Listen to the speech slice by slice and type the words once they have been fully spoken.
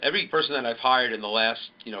every person that I've hired in the last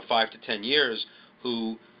 5 to 10 years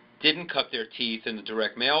who didn't cut their teeth in the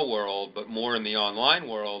direct mail world, but more in the online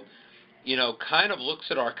world, kind of looks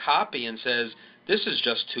at our copy and says, this is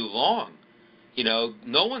just too long.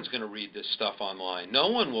 No one's going to read this stuff online. No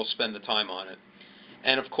one will spend the time on it.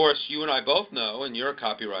 And, of course, you and I both know, and you're a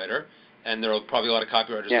copywriter, and there are probably a lot of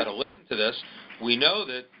copywriters that'll listen to this, we know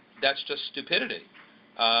that that's just stupidity.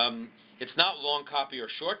 It's not long copy or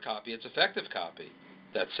short copy. It's effective copy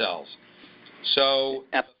that sells. So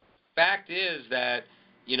the fact is that,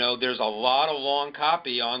 there's a lot of long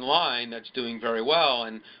copy online that's doing very well.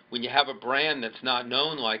 And when you have a brand that's not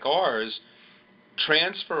known like ours,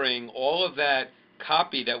 transferring all of that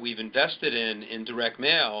copy that we've invested in direct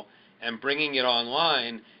mail and bringing it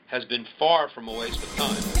online has been far from a waste of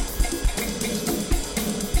time.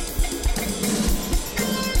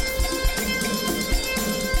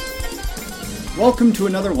 Welcome to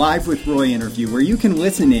another Live with Roy interview where you can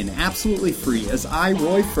listen in absolutely free as I,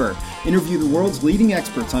 Roy Furr, interview the world's leading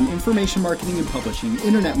experts on information marketing and publishing,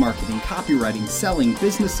 internet marketing, copywriting, selling,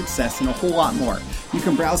 business success, and a whole lot more. You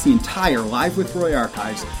can browse the entire Live with Roy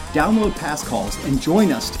archives, download past calls, and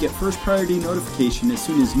join us to get first priority notification as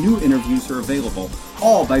soon as new interviews are available,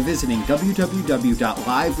 all by visiting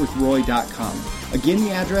www.livewithroy.com. Again,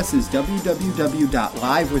 the address is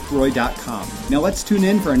www.livewithroy.com. Now let's tune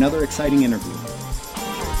in for another exciting interview.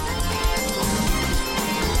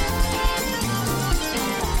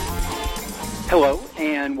 Hello,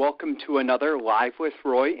 and welcome to another Live with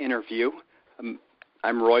Roy interview.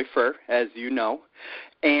 I'm Roy Furr, as you know,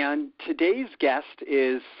 and today's guest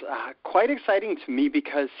is quite exciting to me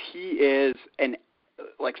because he is the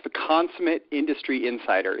consummate industry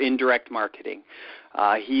insider in direct marketing.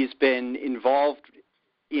 He's been involved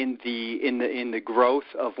in the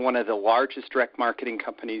growth of one of the largest direct marketing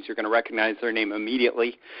companies. You're going to recognize their name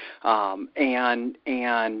immediately, and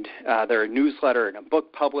they're a newsletter and a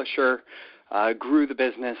book publisher. Grew the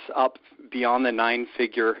business up beyond the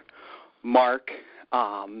 9-figure mark,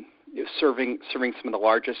 serving some of the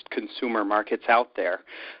largest consumer markets out there,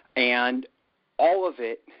 and all of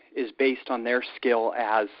it is based on their skill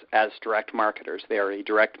as direct marketers. They are a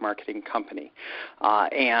direct marketing company,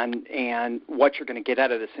 and what you're going to get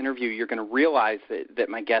out of this interview, you're going to realize that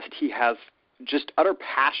my guest, he has just utter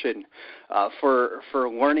passion for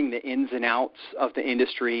learning the ins and outs of the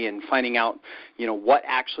industry and finding out what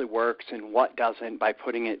actually works and what doesn't by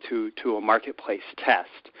putting it to a marketplace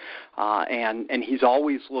test. And he's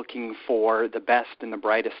always looking for the best and the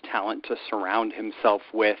brightest talent to surround himself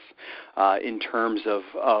with in terms of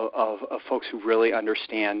folks who really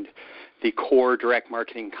understand the core direct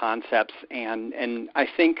marketing concepts. And I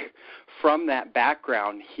think from that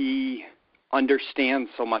background, he understands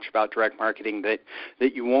so much about direct marketing that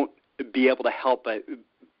you won't be able to help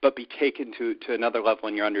but be taken to another level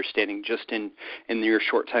in your understanding just in your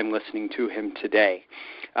short time listening to him today.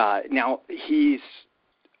 Now, he's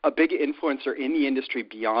a big influencer in the industry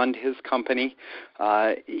beyond his company.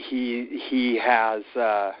 He has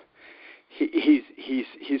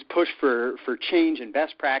he's pushed for change and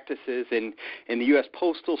best practices in the U.S.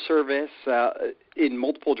 Postal Service, in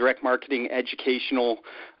multiple direct marketing educational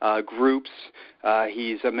groups.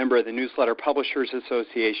 He's a member of the Newsletter Publishers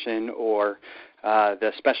Association or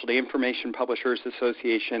the Specialty Information Publishers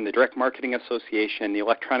Association, the Direct Marketing Association, the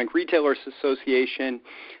Electronic Retailers Association.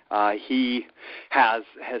 He has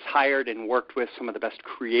hired and worked with some of the best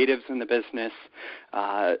creatives in the business.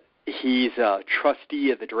 He's a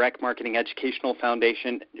trustee of the Direct Marketing Educational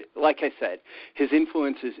Foundation. Like I said, his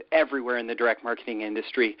influence is everywhere in the direct marketing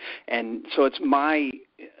industry, and so it's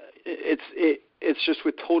just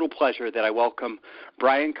with total pleasure that I welcome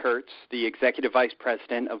Brian Kurtz, the Executive Vice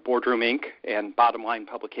President of Boardroom Inc. and Bottom Line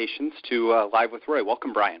Publications, to Live with Roy.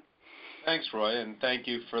 Welcome, Brian. Thanks, Roy, and thank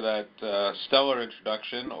you for that stellar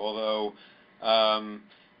introduction, although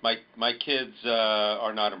my kids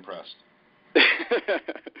are not impressed.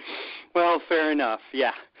 Well, fair enough.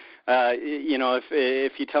 Yeah,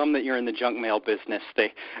 if you tell them that you're in the junk mail business,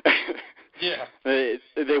 they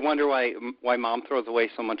wonder why mom throws away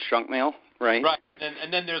so much junk mail, right? Right,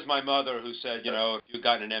 and then there's my mother who said, if you'd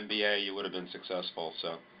gotten an MBA, you would have been successful.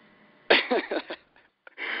 So.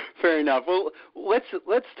 Fair enough. Well, let's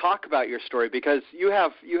talk about your story because you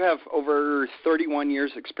have over 31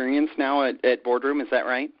 years experience now at Boardroom. Is that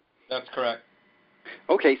right? That's correct.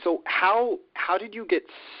 Okay, so how did you get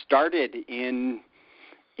started in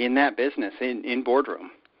that business in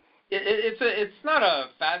Boardroom? It's not a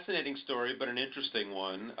fascinating story, but an interesting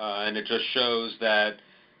one, and it just shows that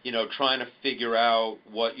trying to figure out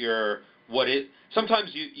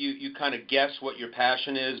sometimes you kind of guess what your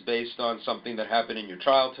passion is based on something that happened in your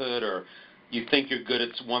childhood or you think you're good at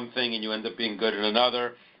one thing and you end up being good at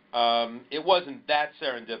another. It wasn't that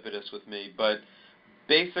serendipitous with me, but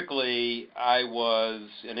basically I was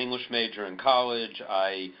an English major in college.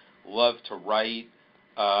 I loved to write.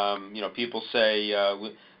 People say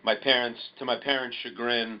to my parents'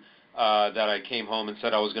 chagrin, that I came home and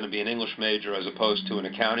said I was going to be an English major as opposed to an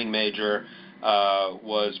accounting major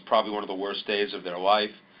was probably one of the worst days of their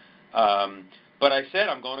life. But I said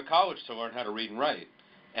I'm going to college to learn how to read and write.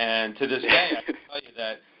 And to this day, I can tell you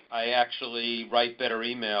that I actually write better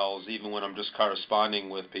emails even when I'm just corresponding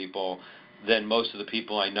with people than most of the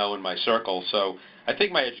people I know in my circle. So I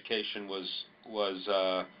think my education was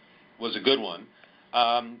a good one.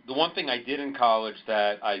 The one thing I did in college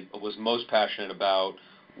that I was most passionate about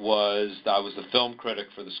was I was the film critic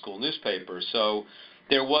for the school newspaper. So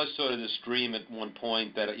there was sort of this dream at one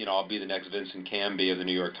point that, I'll be the next Vincent Canby of the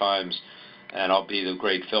New York Times, and I'll be the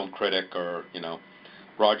great film critic, or,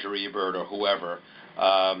 Roger Ebert or whoever.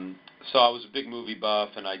 So I was a big movie buff,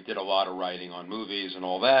 and I did a lot of writing on movies and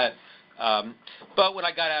all that. But when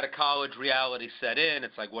I got out of college, reality set in.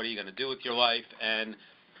 It's like, what are you going to do with your life? And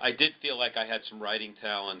I did feel like I had some writing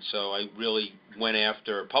talent, so I really went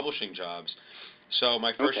after publishing jobs. So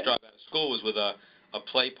my first job out of school was with a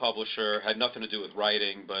play publisher. Had nothing to do with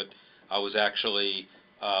writing, but I was actually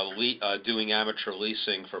doing amateur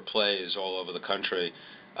leasing for plays all over the country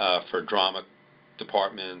for drama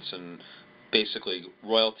departments and basically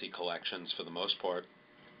royalty collections for the most part.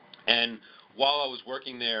 And while I was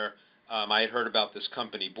working there, I had heard about this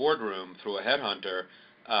company, Boardroom, through a headhunter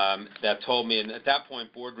that told me, and at that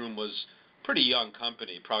point, Boardroom was a pretty young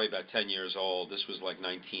company, probably about 10 years old. This was like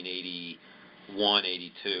 1981,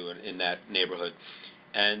 82, in that neighborhood.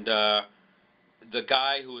 And the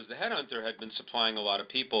guy who was the headhunter had been supplying a lot of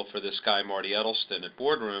people for this guy, Marty Edelston, at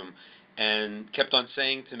Boardroom, and kept on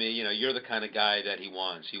saying to me, you're the kind of guy that he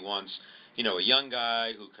wants. He wants, a young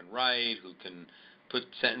guy who can write, who can put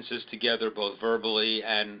sentences together both verbally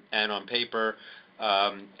and on paper.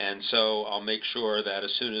 And so I'll make sure that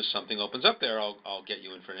as soon as something opens up there, I'll get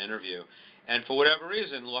you in for an interview. And for whatever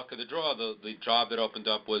reason, luck of the draw, the job that opened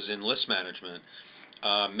up was in list management.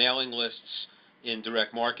 Mailing lists in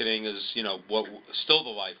direct marketing is, what still the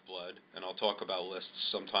lifeblood, and I'll talk about lists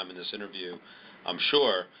sometime in this interview, I'm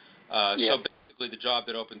sure. So basically the job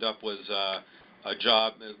that opened up was a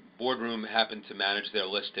job, Boardroom happened to manage their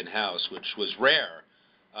list in-house, which was rare.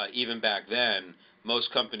 Even back then,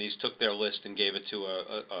 most companies took their list and gave it to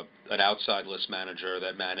an outside list manager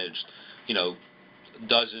that managed,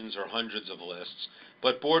 dozens or hundreds of lists.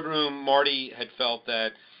 But Boardroom, Marty had felt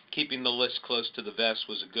that keeping the list close to the vest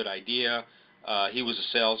was a good idea. He was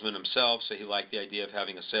a salesman himself, so he liked the idea of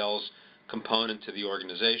having a sales component to the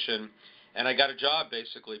organization. And I got a job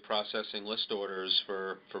basically processing list orders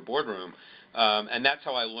for Boardroom. And that's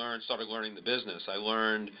how I started learning the business. I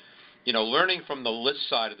learned, learning from the list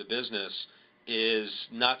side of the business is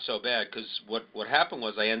not so bad, because what happened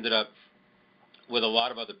was I ended up with a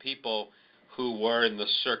lot of other people who were in the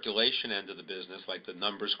circulation end of the business, like the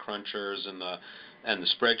numbers crunchers and the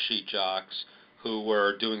spreadsheet jocks who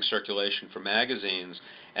were doing circulation for magazines.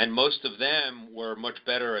 And most of them were much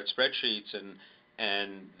better at spreadsheets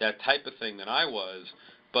and that type of thing than I was,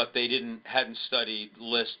 but they hadn't studied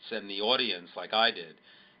lists and the audience like I did.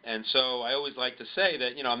 And so I always like to say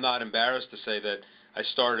that, I'm not embarrassed to say that I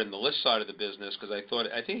started in the list side of the business, because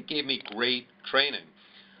I think it gave me great training.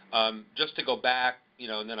 Just to go back,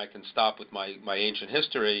 and then I can stop with my ancient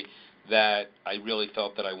history, that I really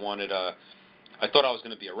felt that I thought I was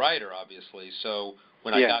going to be a writer, obviously. So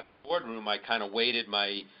when I got to the Boardroom, I kind of waited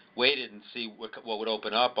and see what would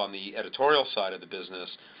open up on the editorial side of the business.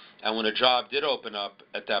 And when a job did open up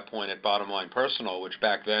at that point at Bottom Line Personal, which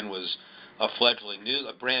back then was a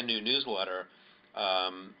brand new newsletter,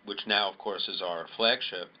 which now, of course, is our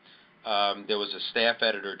flagship, there was a staff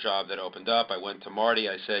editor job that opened up. I went to Marty.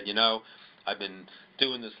 I said, I've been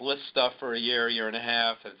doing this list stuff for a year and a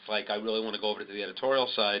half. It's like I really want to go over to the editorial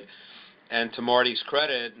side. And to Marty's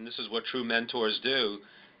credit, and this is what true mentors do,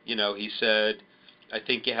 he said, I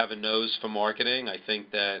think you have a nose for marketing. I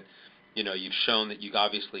think that, you've shown that you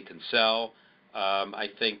obviously can sell. I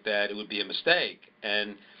think that it would be a mistake.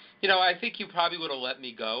 And, I think you probably would have let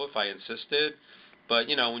me go if I insisted. But,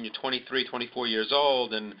 when you're 23, 24 years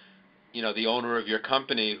old and, the owner of your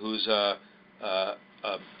company who's a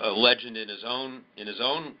legend in his own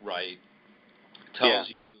right tells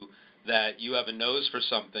you that you have a nose for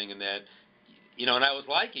something, and that, and I was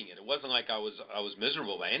liking it. It wasn't like I was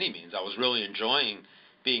miserable by any means. I was really enjoying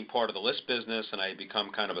being part of the list business, and I had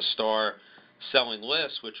become kind of a star selling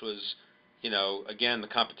lists, which was, again, the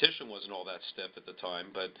competition wasn't all that stiff at the time,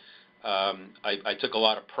 but I took a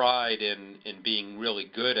lot of pride in being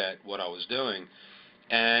really good at what I was doing.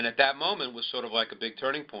 And at that moment was sort of like a big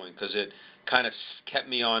turning point because it kind of kept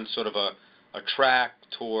me on sort of a track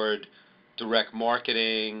toward direct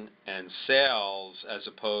marketing and sales as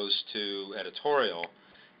opposed to editorial.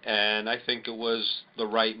 And I think it was the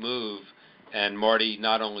right move. And Marty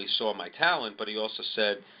not only saw my talent, but he also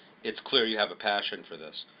said, it's clear you have a passion for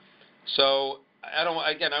this. So I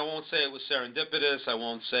won't say it was serendipitous. I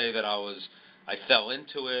won't say that I fell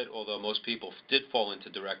into it, although most people did fall into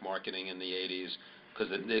direct marketing in the 80s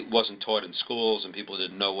because it wasn't taught in schools and people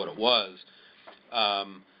didn't know what it was.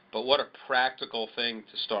 But what a practical thing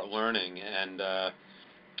to start learning, and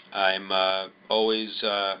I'm always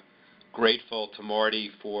grateful to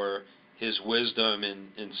Marty for his wisdom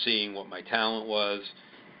in seeing what my talent was,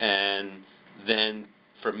 and then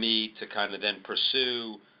for me to kind of then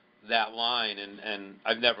pursue that line, and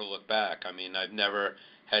I've never looked back. I mean, I've never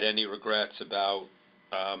had any regrets about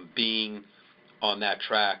being on that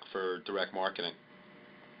track for direct marketing.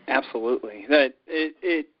 Absolutely. That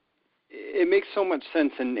it makes so much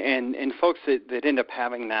sense, and folks that end up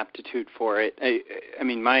having an aptitude for it. I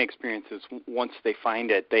mean, my experience is once they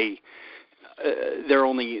find it, their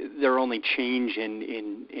only change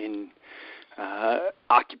in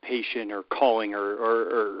occupation or calling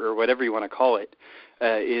or whatever you want to call it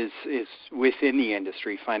is within the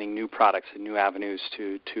industry, finding new products and new avenues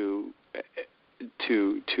to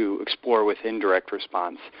explore within direct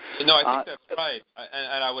response. No, I think that's right,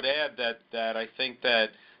 and I would add that I think that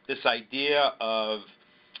this idea of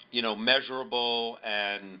measurable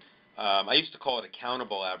and I used to call it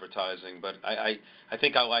accountable advertising, but I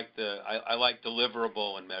think I like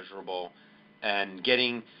deliverable and measurable, and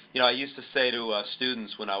getting I used to say to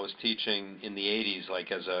students when I was teaching in the 80s,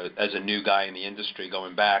 like as a new guy in the industry,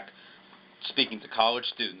 going back, speaking to college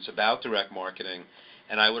students about direct marketing,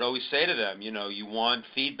 and I would always say to them, you want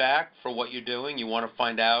feedback for what you're doing, you want to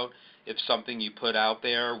find out if something you put out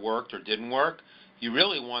there worked or didn't work. You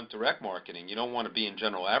really want direct marketing. You don't want to be in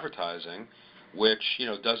general advertising, which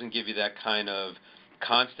doesn't give you that kind of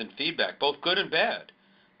constant feedback, both good and bad.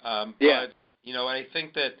 Yeah. But I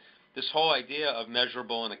think that this whole idea of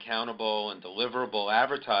measurable and accountable and deliverable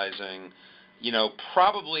advertising,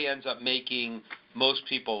 probably ends up making most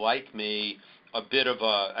people like me a bit of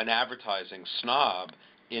an advertising snob,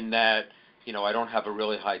 in that I don't have a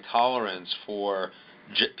really high tolerance for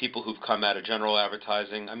people who've come out of general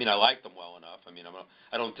advertising. I mean, I like them well enough. I mean,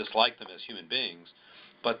 I don't dislike them as human beings,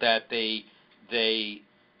 but that they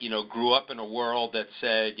grew up in a world that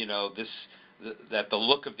said that the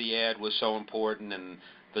look of the ad was so important, and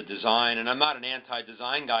the design. And I'm not an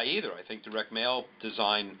anti-design guy either. I think direct mail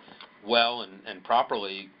design well and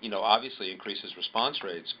properly, obviously increases response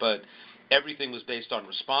rates, but everything was based on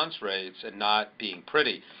response rates and not being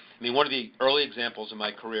pretty. I mean, one of the early examples in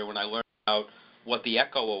my career when I learned about what the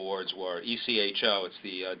ECHO Awards were, ECHO, it's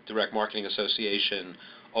the Direct Marketing Association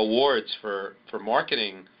Awards for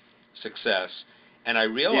marketing success, and I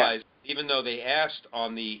realized even though they asked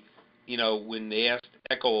on the, when they asked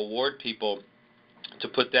ECHO Award people to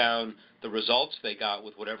put down the results they got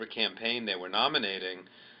with whatever campaign they were nominating,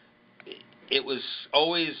 it was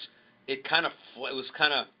kind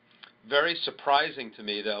of very surprising to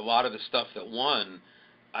me that a lot of the stuff that won,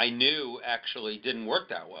 I knew actually didn't work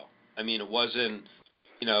that well. I mean, it wasn't,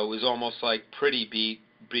 it was almost like pretty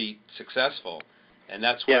beat successful. And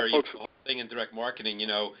that's where the whole thing in direct marketing, and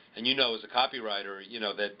as a copywriter,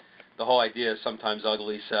 that the whole idea is sometimes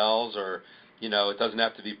ugly sells, or, it doesn't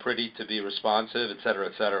have to be pretty to be responsive, et cetera,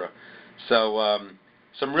 et cetera. So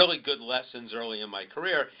some really good lessons early in my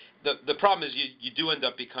career. The problem is you do end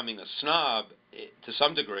up becoming a snob to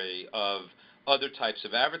some degree of other types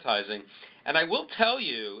of advertising. And I will tell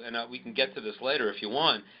you, and we can get to this later if you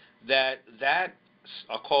want, that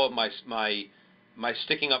I'll call it my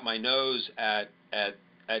sticking up my nose at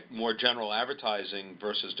more general advertising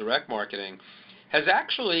versus direct marketing has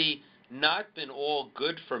actually not been all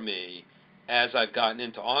good for me as I've gotten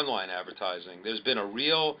into online advertising.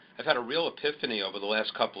 I've had a real epiphany over the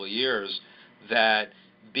last couple of years that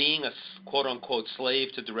being a quote-unquote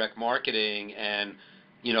slave to direct marketing and,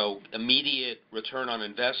 immediate return on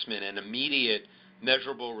investment and immediate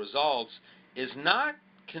measurable results is not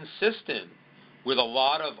consistent with a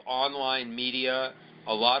lot of online media,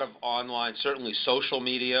 a lot of online, certainly social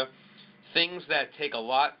media, things that take a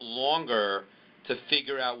lot longer to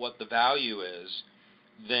figure out what the value is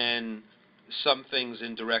than some things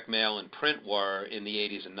in direct mail and print were in the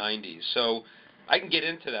 80s and 90s. So I can get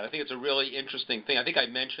into that. I think it's a really interesting thing. I think I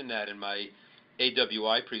mentioned that in my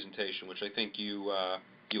AWI presentation, which I think you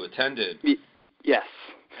attended. Yes.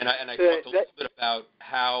 And I talked a little bit about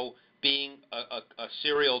how being a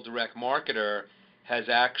serial direct marketer has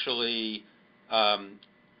actually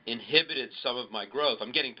inhibited some of my growth.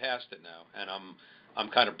 I'm getting past it now, and I'm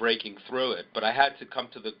kind of breaking through it. But I had to come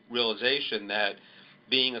to the realization that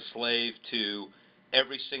being a slave to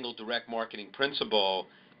every single direct marketing principle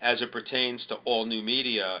as it pertains to all new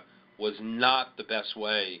media was not the best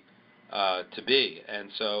way to be. And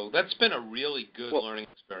so that's been a really good learning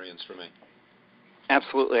experience for me.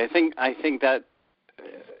 Absolutely. I think that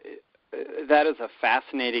that is a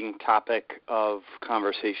fascinating topic of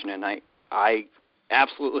conversation, and I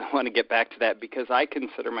absolutely want to get back to that because I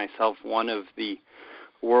consider myself one of the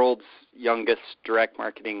world's youngest direct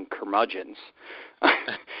marketing curmudgeons.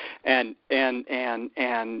 and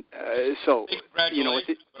so, you know,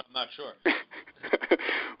 but I'm not sure.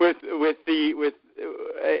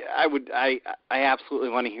 I absolutely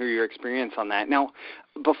want to hear your experience on that. Now,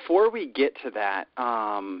 before we get to that,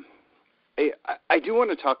 I do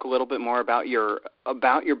want to talk a little bit more about your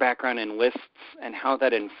background in lists and how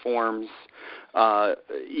that informs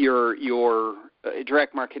your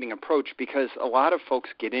direct marketing approach, because a lot of folks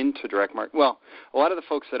get into direct marketing. Well, a lot of the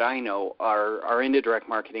folks that I know are into direct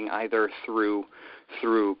marketing either through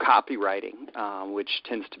copywriting, which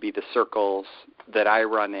tends to be the circles that I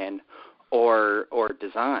run in, or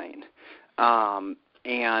design. And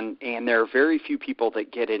there are very few people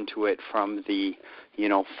that get into it from the, you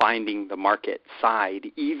know, finding the market side,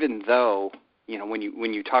 even though, you know, when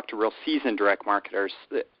you talk to real seasoned direct marketers,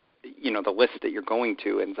 you know, the list that you're going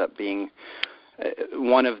to ends up being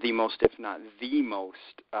one of the most, if not the most,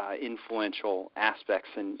 influential aspects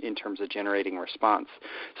in terms of generating response.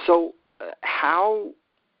 So how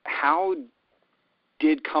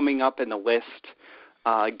did coming up in the list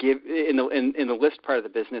give in the list part of the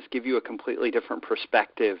business give you a completely different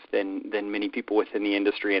perspective than many people within the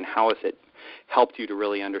industry, and how has it helped you to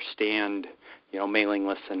really understand, you know, mailing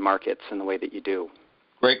lists and markets in the way that you do?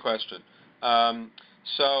 Great question.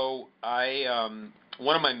 So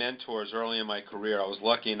one of my mentors early in my career, I was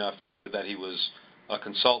lucky enough that he was a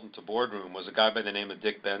consultant to Boardroom, was a guy by the name of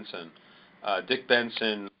Dick Benson. Dick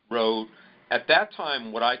Benson wrote, at that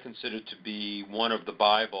time, what I considered to be one of the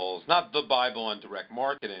Bibles, not the Bible on direct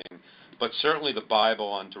marketing, but certainly the Bible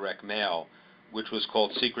on direct mail, which was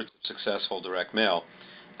called Secrets of Successful Direct Mail.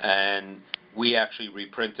 And we actually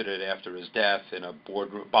reprinted it after his death in a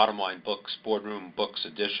Bottom Line Books, Boardroom Books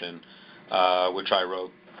edition, which I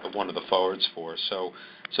wrote one of the forwards for. So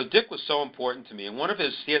Dick was so important to me. And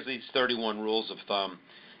he has these 31 rules of thumb,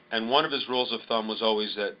 and one of his rules of thumb was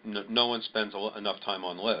always that no one spends enough time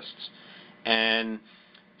on lists. And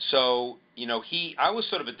so, you know, I was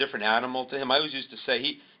sort of a different animal to him. I always used to say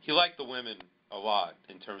he liked the women a lot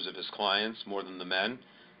in terms of his clients more than the men.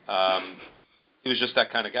 He was just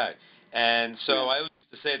that kind of guy. And so I always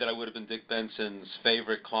used to say that I would have been Dick Benson's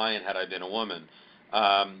favorite client had I been a woman.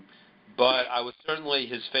 But I was certainly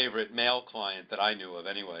his favorite male client that I knew of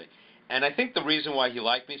anyway. And I think the reason why he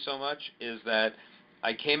liked me so much is that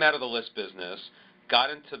I came out of the list business, got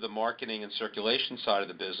into the marketing and circulation side of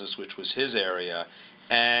the business, which was his area.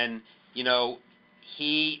 And, you know,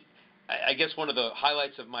 I guess one of the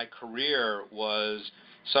highlights of my career was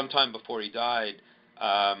sometime before he died,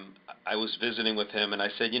 I was visiting with him, and I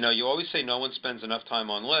said, you know, you always say no one spends enough time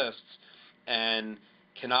on lists, and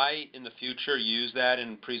can I, in the future, use that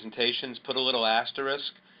in presentations, put a little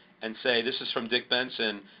asterisk, and say, this is from Dick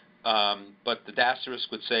Benson, but the asterisk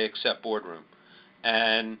would say, except Boardroom.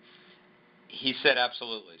 And he said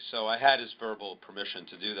absolutely. So I had his verbal permission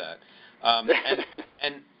to do that.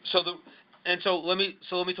 So let me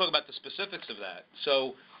talk about the specifics of that.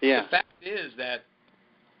 So the fact is that,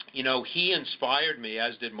 you know, he inspired me,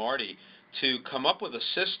 as did Marty, to come up with a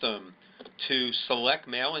system to select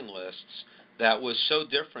mailing lists that was so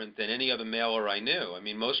different than any other mailer I knew. I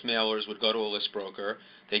mean, most mailers would go to a list broker,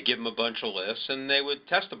 they'd give them a bunch of lists, and they would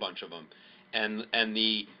test a bunch of them. And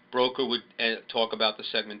the broker would talk about the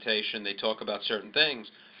segmentation, they talk about certain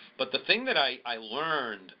things. But the thing that I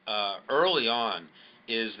learned early on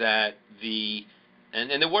is that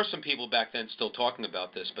and there were some people back then still talking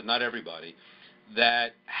about this, but not everybody,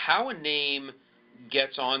 that how a name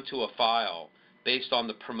gets onto a file based on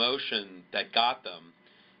the promotion that got them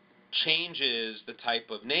changes the type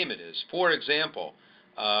of name it is. For example,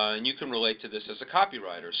 and you can relate to this as a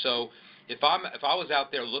copywriter. So if I was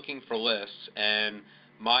out there looking for lists and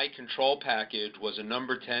my control package was a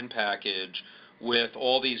number 10 package with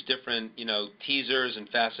all these different, you know, teasers and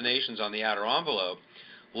fascinations on the outer envelope,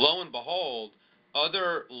 lo and behold,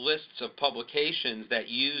 other lists of publications that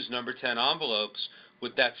use number 10 envelopes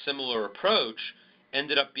with that similar approach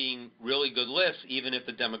ended up being really good lists, even if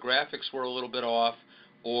the demographics were a little bit off,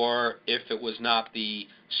 or if it was not the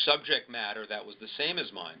subject matter that was the same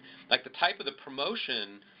as mine. Like the type of the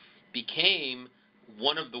promotion became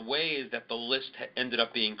one of the ways that the list ended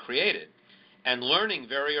up being created. And learning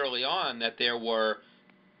very early on that there were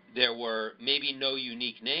maybe no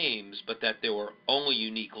unique names, but that there were only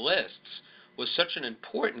unique lists was such an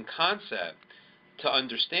important concept to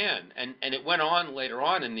understand. And it went on later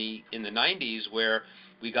on in the 90s where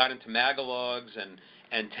we got into magalogs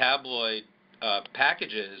and tabloid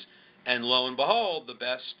packages, and lo and behold, the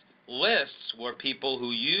best lists were people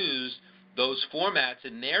who used those formats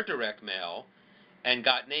in their direct mail and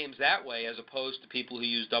got names that way, as opposed to people who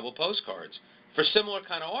used double postcards for similar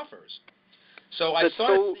kind of offers. So I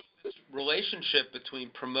started seeing this relationship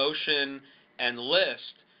between promotion and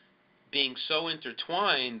list being so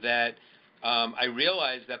intertwined that I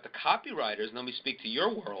realized that the copywriters, and let me speak to your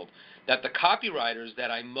world, that the copywriters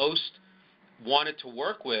that I most wanted to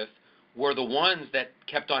work with were the ones that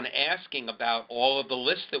kept on asking about all of the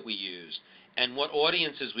lists that we used and what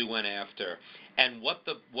audiences we went after and what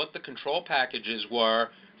the control packages were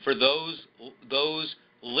for those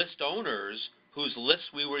list owners whose lists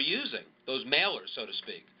we were using, those mailers, so to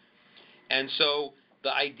speak. And so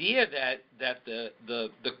the idea that the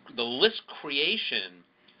list creation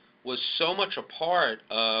was so much a part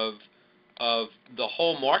of the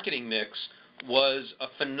whole marketing mix was a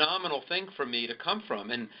phenomenal thing for me to come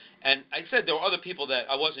from. And I said there were other people that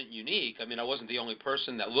I wasn't unique. I mean, I wasn't the only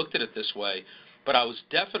person that looked at it this way, but I was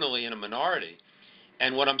definitely in a minority.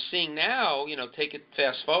 And what I'm seeing now, take it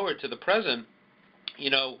fast forward to the present,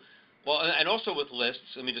 well, and also with lists,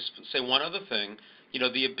 let me just say one other thing,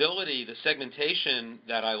 the ability, the segmentation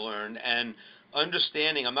that I learned and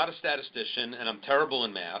understanding, I'm not a statistician and I'm terrible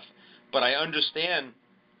in math, but I understood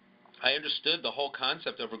the whole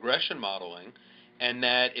concept of regression modeling, and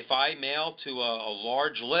that if I mail to a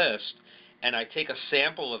large list and I take a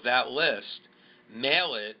sample of that list,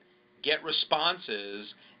 mail it, get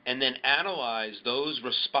responses, and then analyze those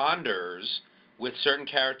responders with certain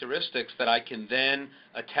characteristics that I can then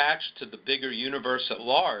attach to the bigger universe at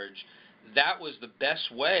large, that was the best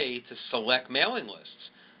way to select mailing lists.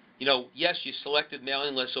 Yes, you selected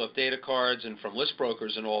mailing lists off data cards and from list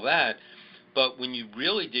brokers and all that, but when you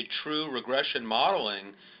really did true regression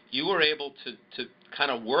modeling, you were able to kind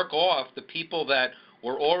of work off the people that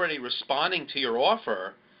were already responding to your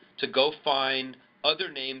offer to go find other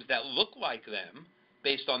names that look like them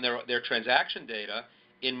based on their transaction data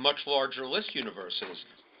in much larger list universes.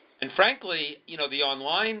 And frankly, the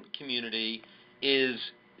online community is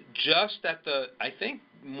just I think,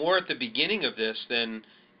 more at the beginning of this than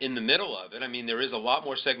in the middle of it. I mean, there is a lot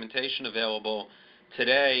more segmentation available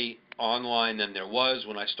today online than there was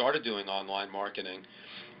when I started doing online marketing.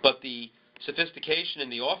 But the sophistication in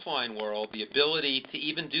the offline world, the ability to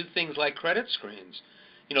even do things like credit screens.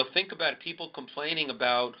 Think about people complaining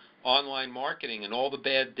about online marketing and all the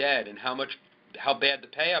bad debt and how bad the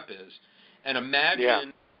pay-up is. And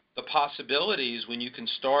imagine the possibilities when you can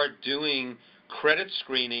start doing credit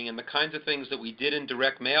screening and the kinds of things that we did in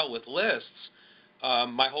direct mail with lists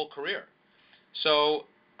my whole career. So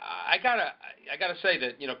I gotta say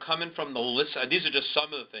that, coming from the list, these are just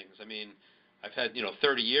some of the things. I mean, I've had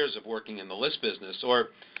 30 years of working in the list business, or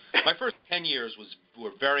my first 10 years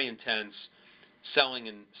were very intense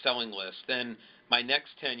selling lists. Then my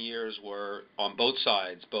next 10 years were on both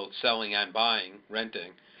sides, both selling and buying,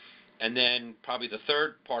 renting. And then probably the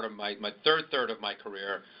third part of my third of my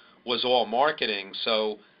career was all marketing.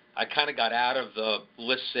 So I kind of got out of the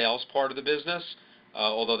list sales part of the business,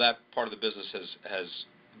 although that part of the business has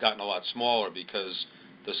gotten a lot smaller because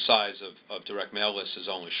the size of direct mail lists has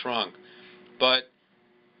only shrunk. But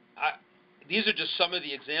these are just some of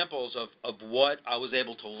the examples of what I was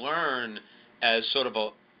able to learn as sort of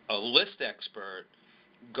a list expert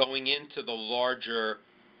going into the larger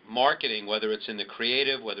marketing, whether it's in the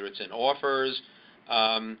creative, whether it's in offers.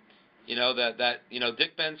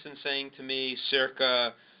 Dick Benson saying to me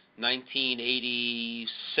circa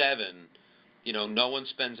 1987, no one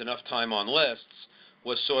spends enough time on lists,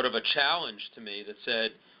 was sort of a challenge to me that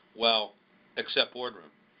said, well, except Boardroom.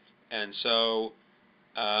 And so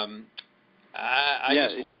I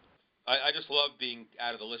just love being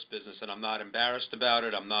out of the list business, and I'm not embarrassed about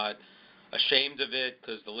it. I'm not ashamed of it,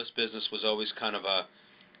 because the list business was always kind of a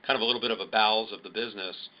little bit of a bowels of the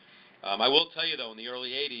business. I will tell you, though, in the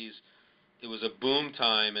early 80s, it was a boom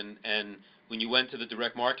time, and when you went to the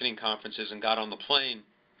direct marketing conferences and got on the plane,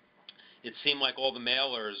 it seemed like all the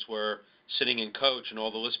mailers were sitting in coach and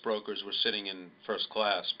all the list brokers were sitting in first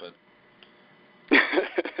class. But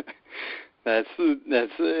that's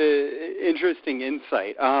interesting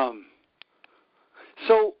insight.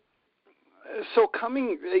 So So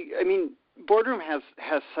coming, I mean, Boardroom has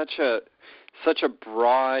such a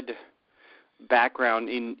broad background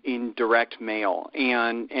in direct mail,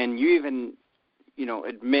 and you even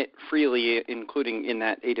admit freely, including in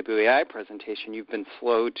that AWAI presentation, you've been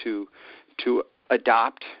slow to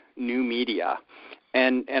adopt new media,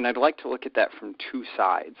 and I'd like to look at that from two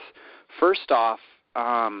sides. First off,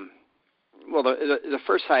 well, the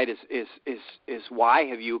first side is why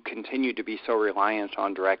have you continued to be so reliant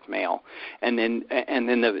on direct mail, and then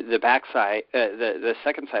the back side, the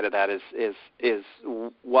second side of that is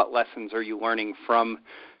what lessons are you learning from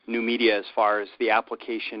new media as far as the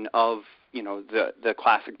application of the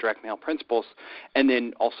classic direct mail principles, and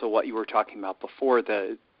then also what you were talking about before,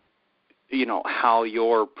 how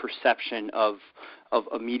your perception of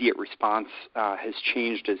immediate response has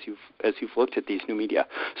changed as you've looked at these new media.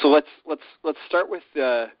 So let's start with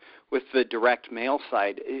the direct mail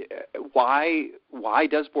side. Why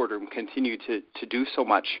does Boardroom continue to do so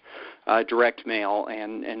much direct mail,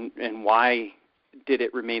 and why did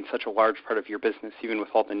it remain such a large part of your business even with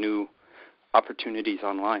all the new opportunities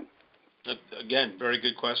online? Again, very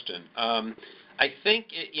good question. I think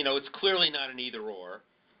it's clearly not an either or.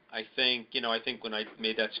 I think when I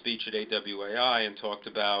made that speech at AWAI and talked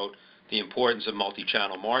about the importance of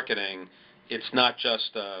multi-channel marketing, it's not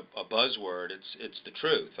just a buzzword. It's the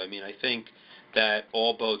truth. I mean, I think that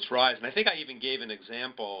all boats rise, and I think I even gave an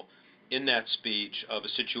example in that speech of a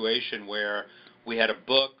situation where we had a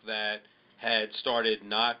book that had started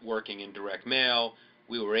not working in direct mail.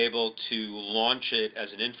 We were able to launch it as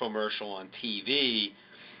an infomercial on TV.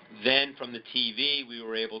 Then from the TV, we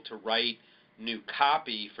were able to write new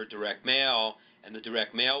copy for direct mail, and the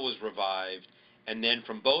direct mail was revived. And then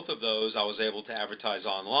from both of those, I was able to advertise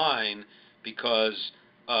online because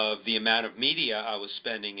of the amount of media I was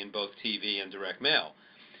spending in both TV and direct mail.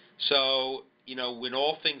 So, when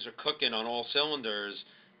all things are cooking on all cylinders,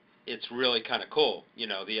 it's really kind of cool,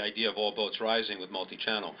 the idea of all boats rising with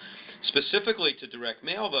multi-channel. Specifically to direct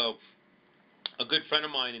mail, though, a good friend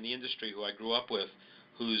of mine in the industry who I grew up with,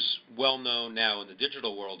 who's well known now in the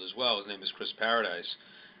digital world as well, his name is Chris Paradise.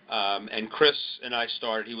 And Chris and I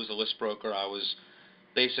started, he was a list broker. I was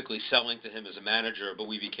basically selling to him as a manager, but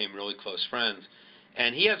we became really close friends.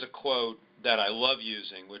 And he has a quote that I love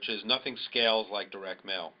using, which is, "Nothing scales like direct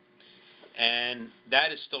mail." And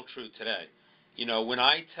that is still true today. When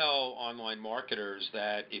I tell online marketers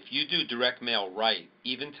that if you do direct mail right,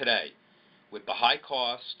 even today, with the high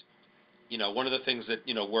cost, one of the things that,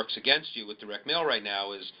 works against you with direct mail right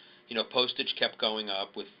now is, postage kept going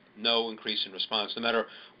up with no increase in response. No matter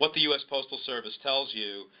what the U.S. Postal Service tells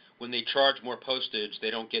you, when they charge more postage,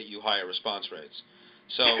 they don't get you higher response rates.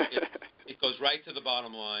 So it goes right to the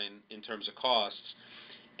bottom line in terms of costs.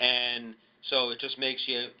 And so it just makes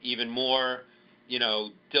you even more,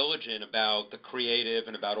 diligent about the creative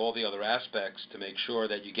and about all the other aspects to make sure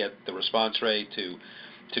that you get the response rate, to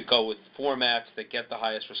go with formats that get the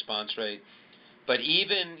highest response rate. But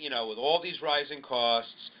even, with all these rising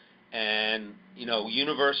costs and,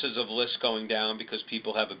 universes of lists going down because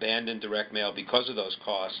people have abandoned direct mail because of those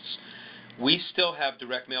costs, we still have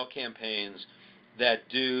direct mail campaigns that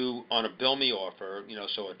do, on a bill me offer,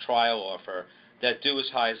 so a trial offer, that do as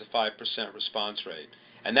high as a 5% response rate.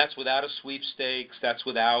 And that's without a sweepstakes, that's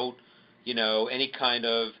without, any kind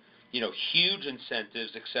of, huge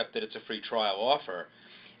incentives except that it's a free trial offer.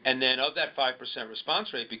 And then of that 5%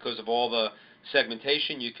 response rate, because of all the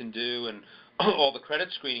segmentation you can do and all the credit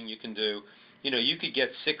screening you can do, you could get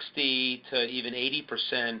 60 to even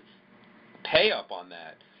 80% pay up on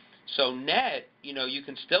that. So net, you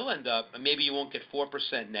can still end up, maybe you won't get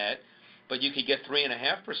 4% net, but you could get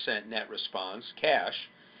 3.5% net response, cash,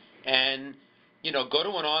 and go to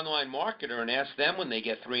an online marketer and ask them when they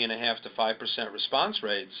get 3.5 to 5% response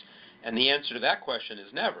rates, and the answer to that question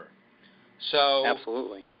is never. So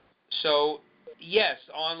absolutely. So yes,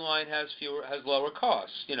 online has lower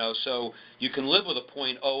costs. So you can live with a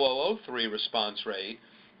 0.0003 response rate,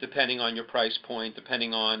 depending on your price point,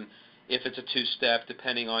 depending on if it's a two-step,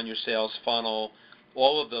 depending on your sales funnel.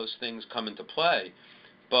 All of those things come into play,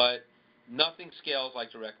 but nothing scales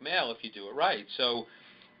like direct mail if you do it right. So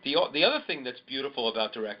the other thing that's beautiful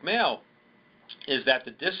about direct mail is that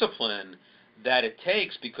the discipline that it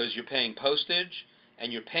takes, because you're paying postage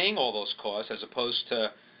and you're paying all those costs as opposed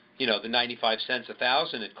to, the 95 cents,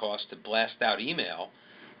 1,000 it costs to blast out email,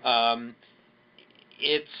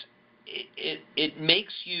 it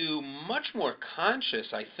makes you much more conscious,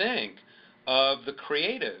 I think, of the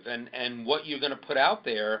creative and what you're going to put out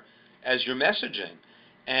there as your messaging.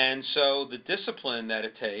 And so the discipline that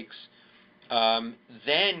it takes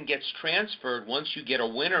then gets transferred once you get a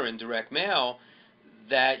winner in direct mail.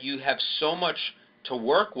 that you have so much to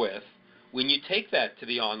work with when you take that to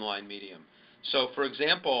the online medium. So, for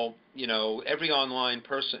example, every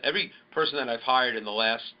person that I've hired in the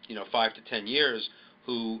last, 5 to 10 years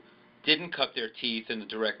who didn't cut their teeth in the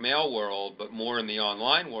direct mail world, but more in the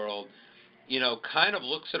online world, kind of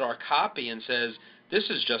looks at our copy and says, this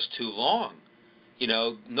is just too long.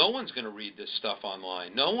 No one's going to read this stuff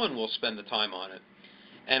online. No one will spend the time on it.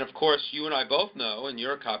 And, of course, you and I both know, and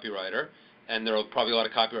you're a copywriter, and there are probably a lot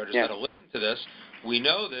of copywriters that will listen to this, we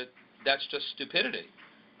know that that's just stupidity.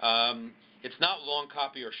 It's not long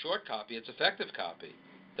copy or short copy. It's effective copy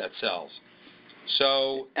that sells.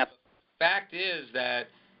 So the fact is that,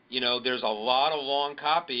 there's a lot of long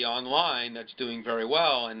copy online that's doing very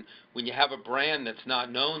well. And when you have a brand that's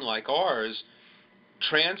not known like ours,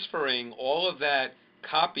 transferring all of that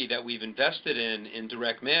copy that we've invested in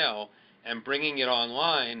direct mail and bringing it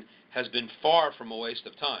online has been far from a waste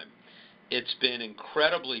of time. It's been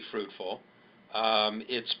incredibly fruitful.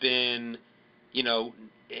 It's been,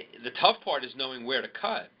 the tough part is knowing where to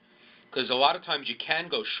cut, because a lot of times you can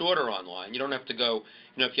go shorter online. You don't have to go,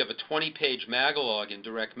 if you have a 20-page magalog in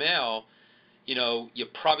direct mail, you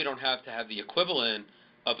probably don't have to have the equivalent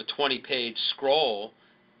of a 20-page scroll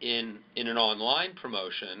in an online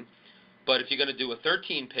promotion. But if you're going to do a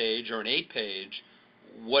 13-page or an 8-page,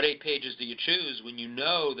 what 8 pages do you choose when you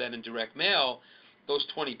know that in direct mail, those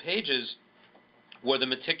 20 pages were the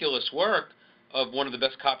meticulous work of one of the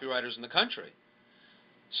best copywriters in the country?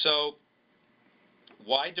 So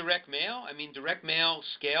why direct mail? I mean, direct mail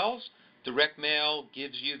scales. Direct mail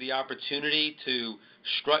gives you the opportunity to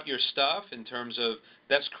strut your stuff in terms of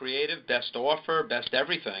best creative, best offer, best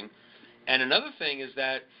everything. And another thing is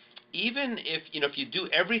that even if you do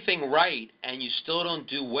everything right and you still don't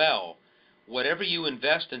do well, whatever you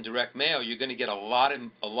invest in direct mail, you're going to get a lot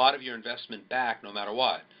of your investment back no matter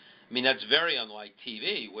what. I mean, that's very unlike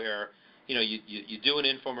TV, where you do an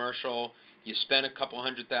infomercial, you spend a couple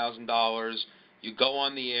 $100,000, you go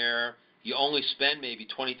on the air, you only spend maybe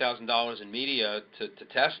 $20,000 in media to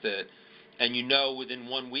test it, and within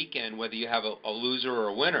one weekend whether you have a loser or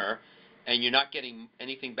a winner, and you're not getting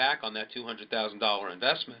anything back on that $200,000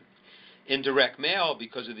 investment. In direct mail,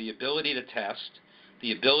 because of the ability to test,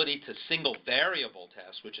 the ability to single variable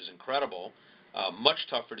test, which is incredible, much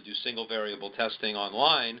tougher to do single variable testing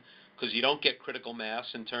online because you don't get critical mass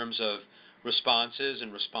in terms of responses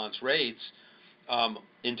and response rates.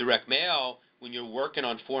 In direct mail, when you're working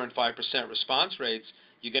on 4 and 5% response rates,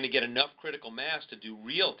 you're going to get enough critical mass to do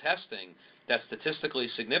real testing that's statistically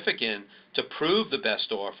significant to prove the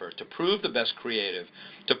best offer, to prove the best creative,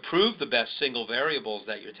 to prove the best single variables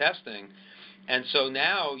that you're testing. And so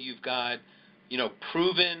now you've got,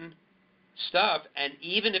 proven stuff, and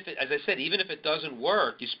even if it doesn't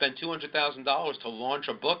work, you spend $200,000 to launch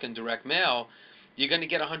a book in direct mail, you're going to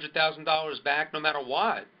get $100,000 back no matter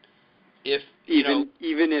what. Even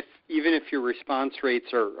if your response rates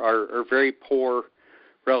are very poor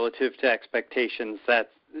relative to expectations, that's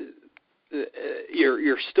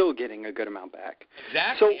you're still getting a good amount back.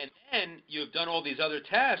 Exactly, and then you've done all these other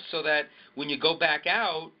tests so that when you go back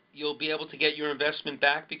out, you'll be able to get your investment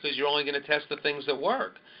back because you're only going to test the things that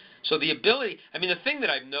work. So the ability, the thing that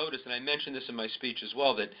I've noticed, and I mentioned this in my speech as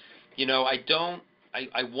well, that,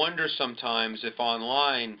 I wonder sometimes if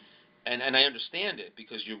online, and I understand it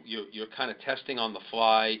because you're kind of testing on the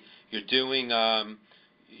fly, you're doing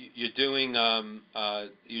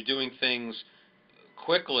things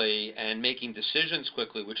quickly and making decisions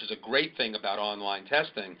quickly, which is a great thing about online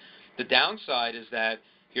testing. The downside is that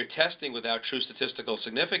you're testing without true statistical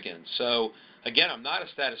significance. So again, I'm not a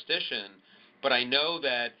statistician, but I know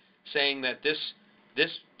that saying that this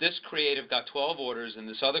creative got 12 orders and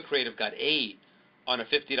this other creative got 8 on a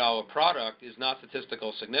 $50 product is not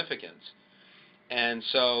statistical significance. And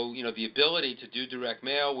so, the ability to do direct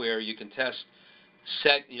mail where you can test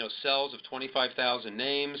cells of 25,000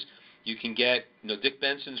 names, you can get, Dick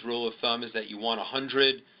Benson's rule of thumb is that you want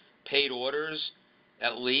 100 paid orders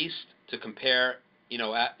at least to compare,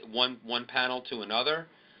 at one panel to another.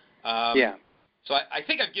 So I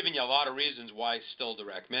think I've given you a lot of reasons why still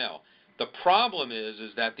direct mail. The problem is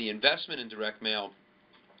that the investment in direct mail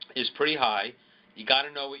is pretty high. You got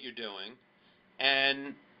to know what you're doing,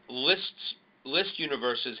 and list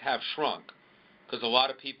universes have shrunk because a lot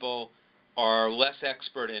of people are less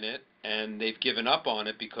expert in it and they've given up on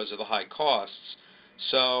it because of the high costs.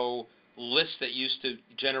 So lists that used to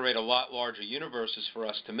generate a lot larger universes for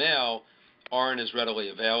us to mail aren't as readily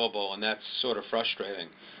available, and that's sort of frustrating.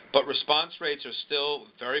 But response rates are still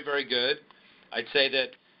very, very good. I'd say that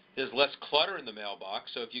there's less clutter in the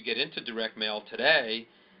mailbox, so if you get into direct mail today,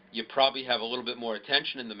 you probably have a little bit more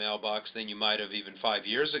attention in the mailbox than you might have even 5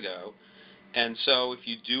 years ago. And so if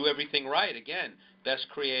you do everything right, again, best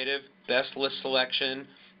creative, best list selection,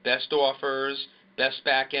 best offers, best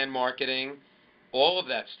back-end marketing, all of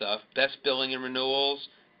that stuff, best billing and renewals,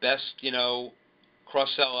 best,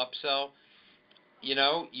 cross-sell, upsell,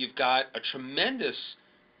 you've got a tremendous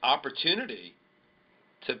opportunity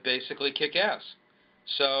to basically kick ass.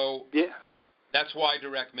 So yeah. that's why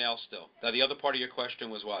direct mail still. Now, the other part of your question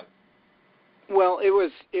was what? Well, it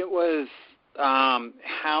was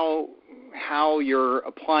how you're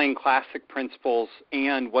applying classic principles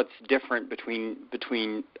and what's different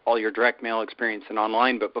between all your direct mail experience and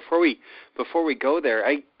online. But before we go there,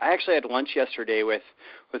 I actually had lunch yesterday with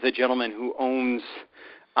a gentleman who owns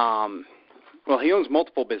he owns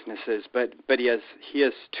multiple businesses, but he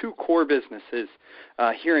has two core businesses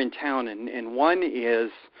here in town, and one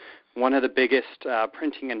is one of the biggest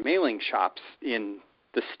printing and mailing shops in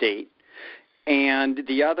the state. And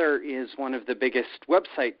the other is one of the biggest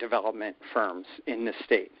website development firms in the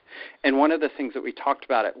state. And one of the things that we talked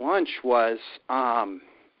about at lunch was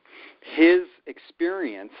his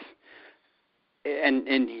experience, and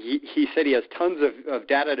he said he has tons of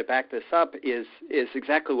data to back this up, is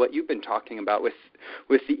exactly what you've been talking about with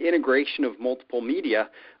the integration of multiple media,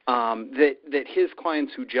 that his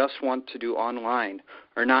clients who just want to do online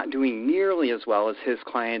are not doing nearly as well as his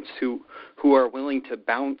clients who are willing to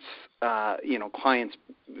bounce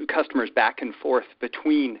customers back and forth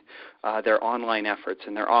between their online efforts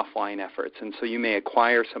and their offline efforts. And so you may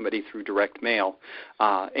acquire somebody through direct mail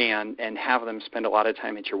and have them spend a lot of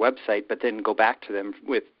time at your website, but then go back to them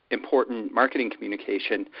with important marketing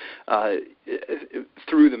communication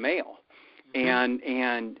through the mail.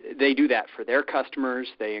 And they do that for their customers.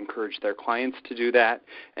 They encourage their clients to do that,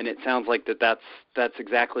 and it sounds like that's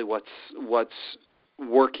exactly what's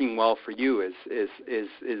working well for you is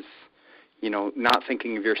not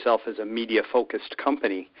thinking of yourself as a media focused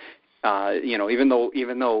company. Even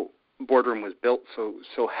though Boardroom was built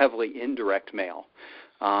so heavily in direct mail,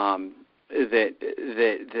 that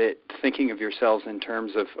thinking of yourselves in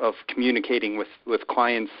terms of communicating with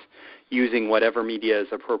clients using whatever media is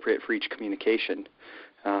appropriate for each communication.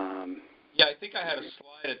 Yeah, I think I had a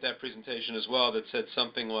slide at that presentation as well that said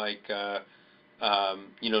something like,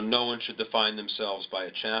 no one should define themselves by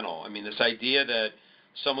a channel. I mean, this idea that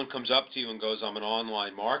someone comes up to you and goes, I'm an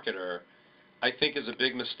online marketer, I think is a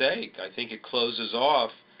big mistake. I think it closes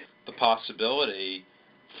off the possibility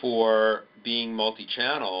for being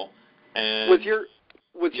multi-channel. And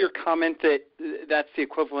was your comment that that's the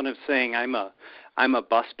equivalent of saying I'm a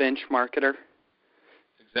bus bench marketer?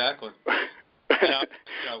 Exactly.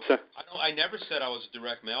 I never said I was a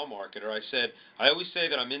direct mail marketer. I always say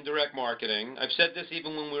that I'm in direct marketing. I've said this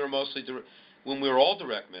even when we were all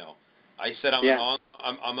direct mail. I said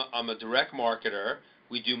I'm a direct marketer.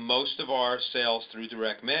 We do most of our sales through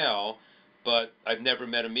direct mail, but I've never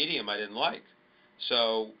met a medium I didn't like.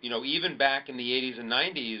 So, even back in the 80s and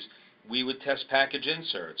 90s, we would test package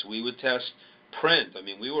inserts. We would test print. I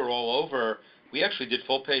mean, we were all over. We actually did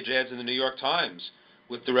full-page ads in the New York Times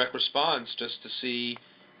with direct response just to see,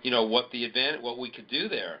 what we could do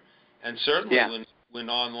there. And certainly when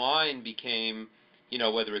online became,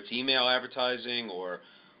 whether it's email advertising or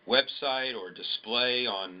website or display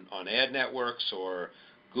on ad networks or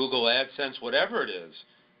Google AdSense, whatever it is,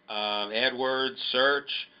 AdWords, search,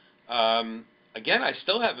 again, I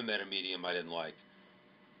still haven't met a medium I didn't like.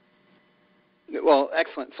 Well,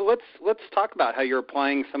 excellent. So let's talk about how you're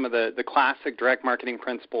applying some of the classic direct marketing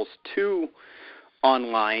principles to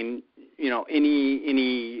online.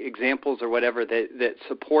 Any examples or whatever that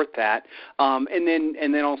support that, and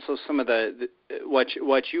then also some of the what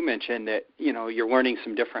you mentioned, that you're learning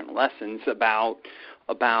some different lessons about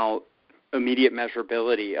immediate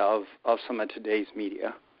measurability of some of today's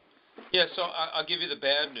media. Yeah, so I'll give you the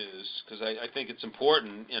bad news because I think it's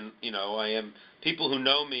important, and I am people who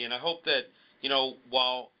know me, and I hope that.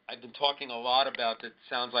 While I've been talking a lot about it,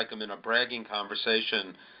 sounds like I'm in a bragging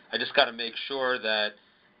conversation, I just got to make sure that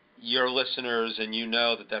your listeners and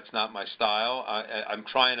that that's not my style. I'm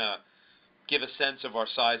trying to give a sense of our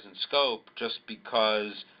size and scope just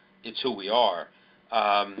because it's who we are.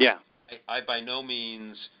 I by no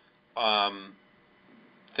means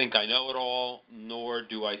think I know it all, nor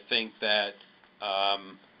do I think that,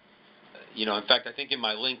 in fact, I think in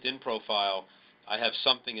my LinkedIn profile, I have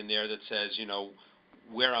something in there that says,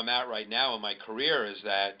 where I'm at right now in my career is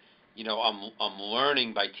that, I'm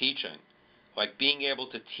learning by teaching. Like being able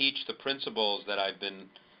to teach the principles that I've been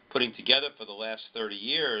putting together for the last 30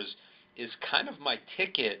 years is kind of my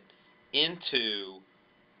ticket into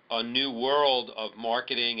a new world of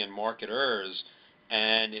marketing and marketers.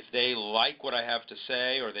 And if they like what I have to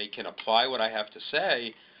say or they can apply what I have to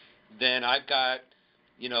say, then I've got,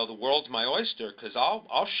 the world's my oyster, because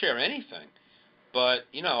I'll share anything. But,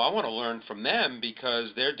 I want to learn from them because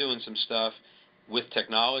they're doing some stuff with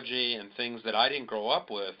technology and things that I didn't grow up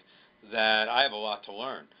with that I have a lot to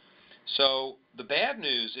learn. So the bad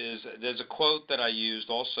news is there's a quote that I used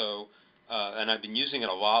also, and I've been using it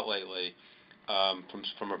a lot lately,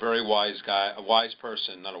 from a very wise guy, a wise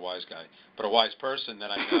person, not a wise guy, but a wise person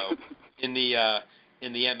that I know in the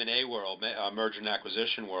M&A world, merger and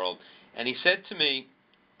acquisition world. And he said to me,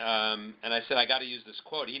 and I said, I got to use this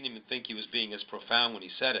quote. He didn't even think he was being as profound when he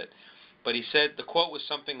said it. But he said, the quote was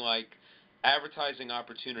something like, advertising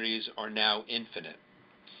opportunities are now infinite.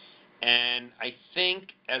 And I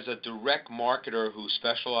think as a direct marketer who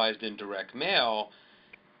specialized in direct mail,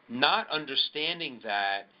 not understanding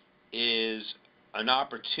that is an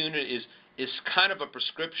opportunity, is kind of a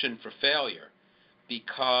prescription for failure.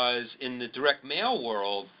 Because in the direct mail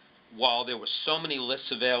world, while there were so many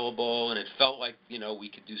lists available and it felt like, we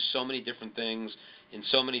could do so many different things in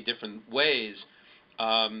so many different ways,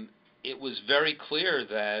 it was very clear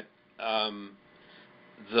that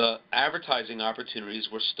the advertising opportunities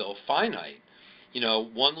were still finite.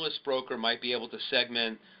 One list broker might be able to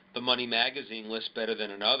segment the Money Magazine list better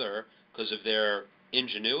than another because of their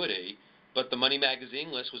ingenuity, but the Money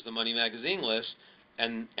Magazine list was the Money Magazine list,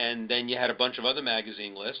 and then you had a bunch of other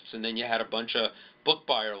magazine lists, and then you had a bunch of book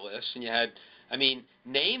buyer lists, and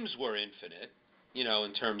names were infinite,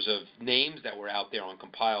 in terms of names that were out there on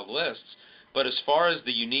compiled lists, but as far as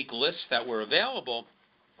the unique lists that were available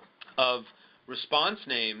of response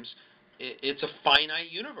names, it's a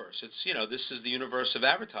finite universe. It's, this is the universe of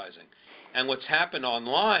advertising. And what's happened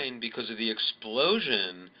online because of the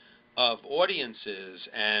explosion of audiences,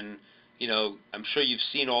 and, I'm sure you've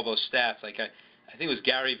seen all those stats. Like, I think it was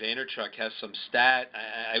Gary Vaynerchuk has some stat.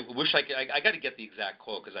 I wish I got to get the exact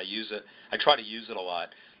quote because I use it. I try to use it a lot.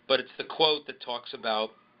 But it's the quote that talks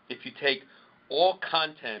about if you take all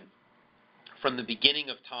content from the beginning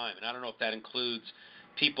of time, and I don't know if that includes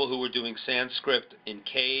people who were doing Sanskrit in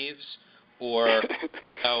caves or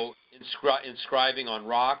inscribing on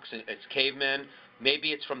rocks, it's cavemen.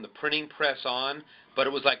 Maybe it's from the printing press on, but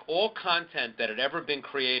it was like all content that had ever been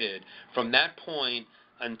created from that point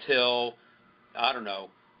until, I don't know,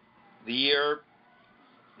 the year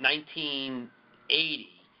 1980.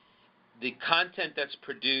 The content that's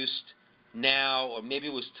produced now, or maybe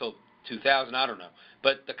it was till 2000, I don't know,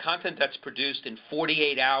 but the content that's produced in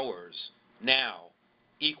 48 hours now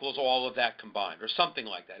equals all of that combined, or something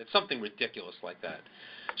like that. It's something ridiculous like that.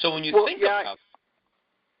 So when you think about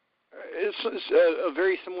it's a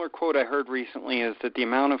very similar quote I heard recently is that the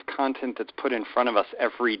amount of content that's put in front of us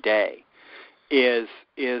every day is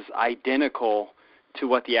identical to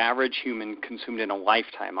what the average human consumed in a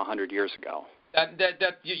lifetime 100 years ago.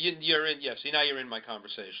 You're in, yes. Now you're in my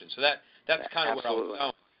conversation. So that's kind of where I was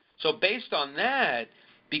going. So based on that,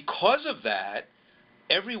 because of that,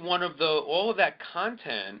 all of that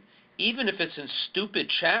content, even if it's in stupid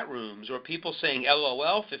chat rooms or people saying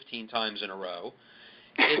LOL 15 times in a row,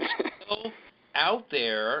 it's still out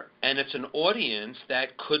there, and it's an audience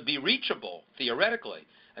that could be reachable, theoretically.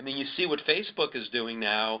 I mean, you see what Facebook is doing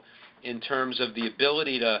now in terms of the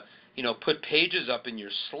ability to, put pages up in your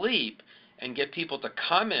sleep and get people to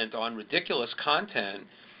comment on ridiculous content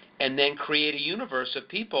and then create a universe of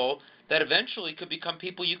people that eventually could become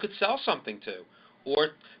people you could sell something to, or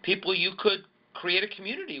people you could create a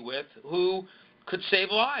community with who could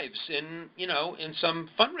save lives in some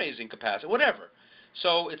fundraising capacity, whatever.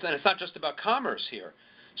 So it's not just about commerce here.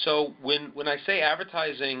 So when I say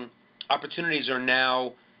advertising opportunities are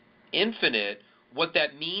now infinite, what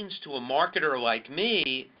that means to a marketer like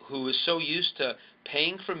me, who is so used to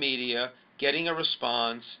paying for media, getting a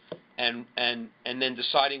response, and then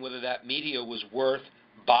deciding whether that media was worth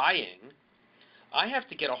buying, I have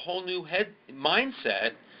to get a whole new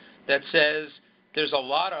mindset that says there's a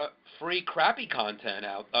lot of free crappy content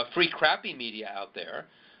free crappy media out there.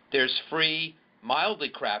 There's free mildly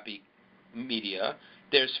crappy media.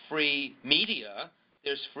 There's free media.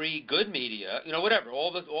 There's free good media. Whatever.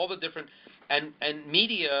 All the different and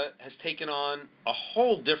media has taken on a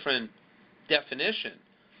whole different definition.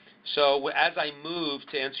 So as I move,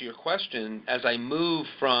 to answer your question, as I move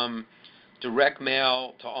from direct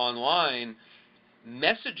mail to online,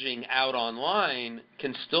 messaging out online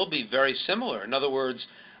can still be very similar. In other words,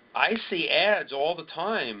 I see ads all the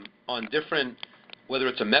time on different, whether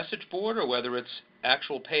it's a message board or whether it's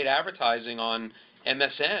actual paid advertising on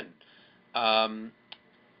MSN.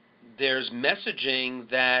 There's messaging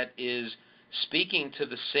that is speaking to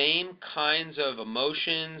the same kinds of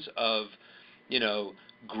emotions of,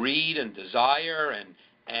 greed and desire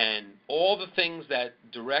and all the things that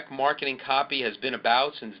direct marketing copy has been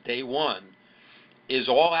about since day one is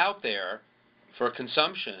all out there for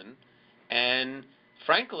consumption. And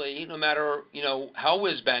frankly, no matter, how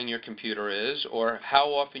whiz-bang your computer is or how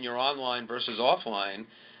often you're online versus offline,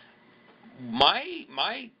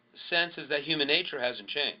 my sense is that human nature hasn't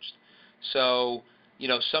changed. So,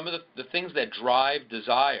 some of the things that drive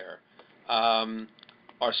desire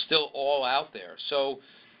are still all out there. So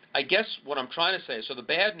I guess what I'm trying to say, so the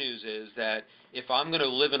bad news is that if I'm going to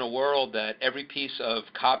live in a world that every piece of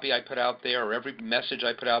copy I put out there or every message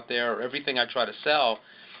I put out there or everything I try to sell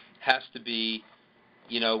has to be,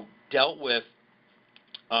 dealt with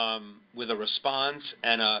a response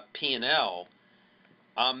and a P&L,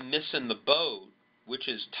 I'm missing the boat, which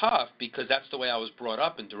is tough because that's the way I was brought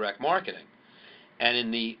up in direct marketing. And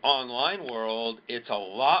in the online world, it's a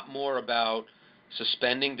lot more about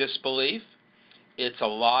suspending disbelief. It's a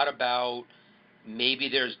lot about maybe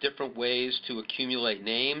there's different ways to accumulate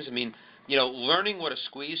names. I mean, learning what a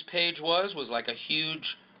squeeze page was like a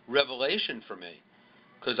huge revelation for me,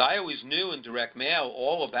 because I always knew in direct mail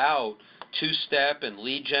all about two-step and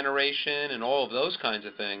lead generation and all of those kinds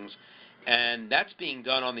of things, and that's being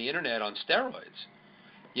done on the internet on steroids.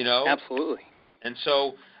 Absolutely. And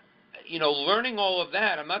so, learning all of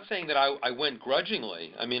that, I'm not saying that I went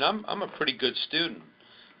grudgingly. I mean, I'm a pretty good student,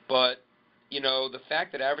 but the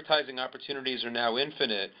fact that advertising opportunities are now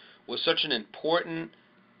infinite was such an important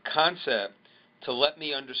concept to let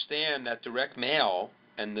me understand that direct mail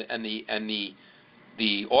and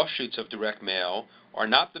the offshoots of direct mail are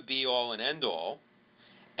not the be-all and end-all,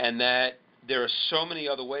 and that there are so many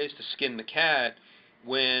other ways to skin the cat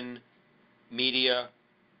when media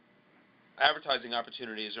advertising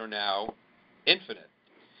opportunities are now infinite.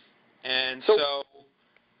 And so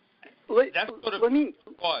that's sort of let me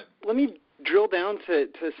drill down to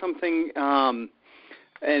something and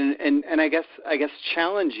I guess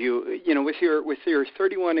challenge you, with your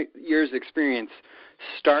 31 years experience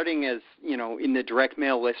starting as, in the direct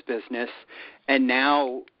mail list business, and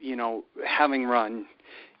now, having run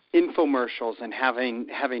infomercials and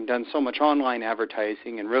having done so much online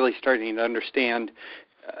advertising and really starting to understand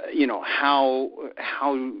how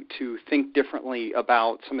to think differently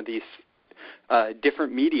about some of these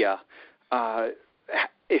different media.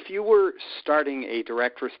 If you were starting a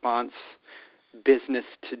direct response business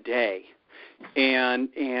today and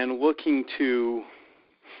looking to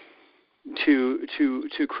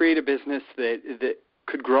create a business that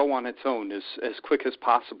could grow on its own as quick as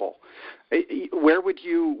possible, where would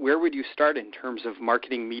you start in terms of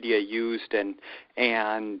marketing media used and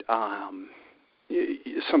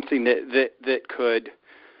something that could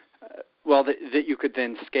that you could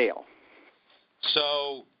then scale?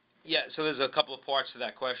 So there's a couple of parts to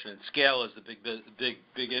that question. And scale is the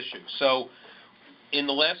big issue. So in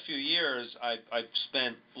the last few years, I've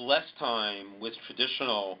spent less time with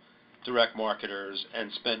traditional direct marketers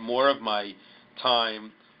and spent more of my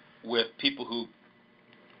time with people who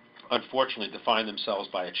unfortunately define themselves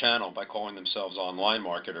by a channel, by calling themselves online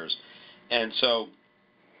marketers. And so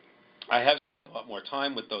I have a lot more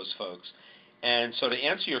time with those folks. And so to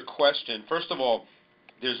answer your question, first of all,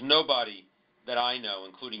 there's nobody that I know,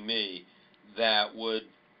 including me, that would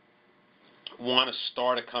want to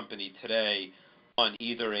start a company today on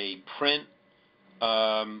either a print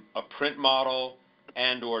model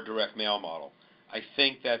and or direct mail model. I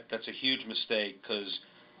think that's a huge mistake because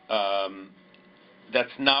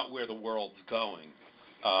that's not where the world's going.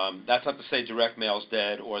 That's not to say direct mail's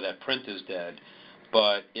dead or that print is dead,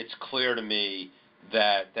 but it's clear to me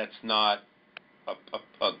that that's not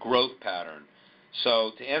a growth pattern.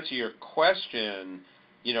 So to answer your question,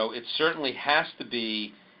 it certainly has to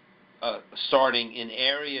be starting in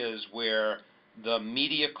areas where the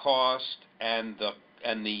media cost and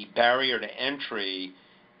the barrier to entry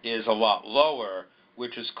is a lot lower,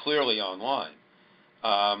 which is clearly online.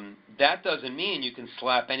 That doesn't mean you can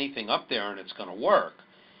slap anything up there and it's going to work.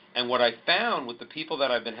 And what I found with the people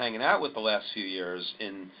that I've been hanging out with the last few years,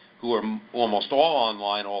 who are almost all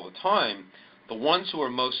online all the time, the ones who are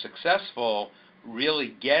most successful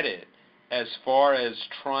really get it as far as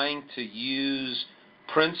trying to use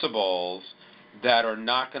principles that are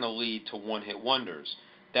not going to lead to one-hit wonders,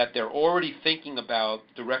 that they're already thinking about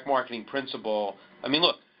direct marketing principle. I mean,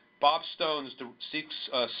 look, Bob Stone's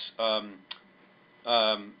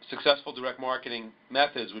Successful Direct Marketing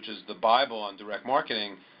Methods, which is the Bible on direct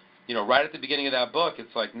marketing, right at the beginning of that book,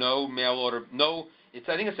 it's like no mail order, I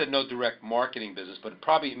think it said no direct marketing business, but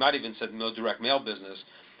it might even said no direct mail business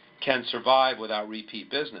can survive without repeat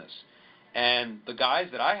business. And the guys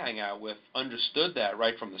that I hang out with understood that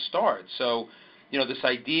right from the start. So, this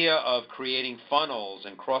idea of creating funnels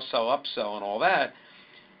and cross-sell, upsell, and all that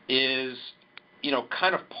is,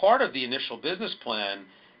 kind of part of the initial business plan.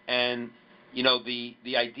 And,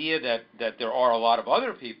 the idea that there are a lot of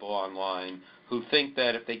other people online who think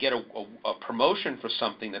that if they get a promotion for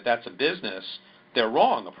something that's a business, they're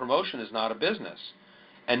wrong. A promotion is not a business.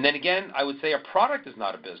 And then again, I would say a product is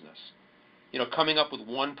not a business. Coming up with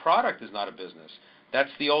one product is not a business.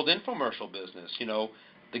 That's the old infomercial business.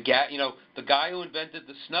 The guy who invented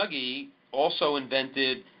the Snuggie also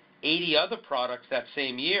invented 80 other products that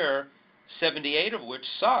same year, 78 of which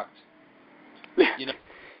sucked.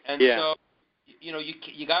 And so,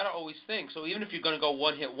 you got to always think. So even if you're going to go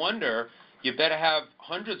one-hit wonder, you better have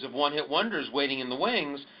hundreds of one-hit wonders waiting in the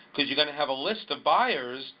wings, because you're going to have a list of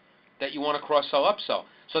buyers that you want to cross-sell, upsell.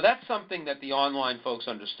 So that's something that the online folks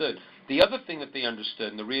understood. The other thing that they understood,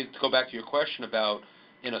 and the reason to go back to your question about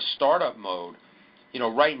in a startup mode,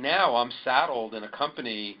 right now I'm saddled in a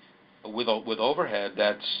company with overhead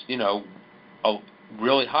that's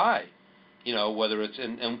really high. Whether it's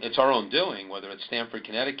and it's our own doing, whether it's Stamford,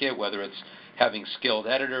 Connecticut, whether it's having skilled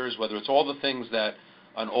editors, whether it's all the things that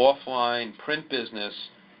an offline print business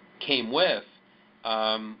came with.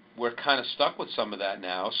 We're kind of stuck with some of that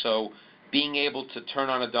now. So being able to turn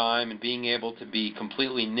on a dime and being able to be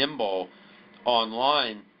completely nimble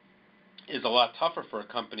online is a lot tougher for a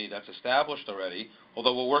company that's established already,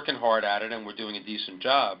 although we're working hard at it and we're doing a decent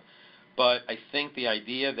job. But I think the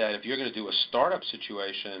idea that if you're going to do a startup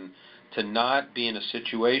situation, to not be in a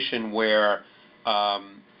situation where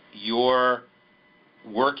you're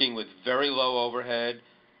working with very low overhead,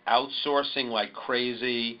 outsourcing like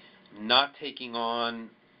crazy, not taking on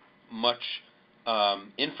much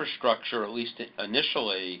infrastructure, at least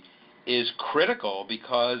initially, is critical,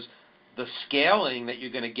 because the scaling that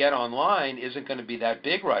you're going to get online isn't going to be that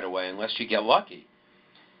big right away unless you get lucky.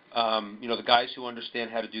 The guys who understand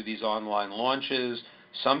how to do these online launches,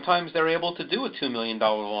 sometimes they're able to do a $2 million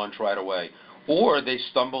launch right away, or they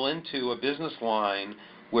stumble into a business line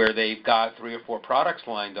where they've got 3 or 4 products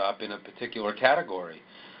lined up in a particular category.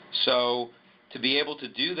 So to be able to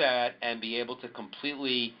do that and be able to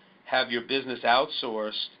completely have your business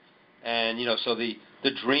outsourced, and so the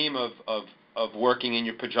dream of working in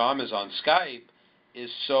your pajamas on Skype is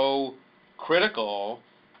so critical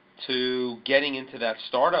to getting into that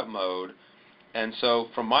startup mode. And so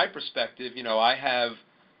from my perspective,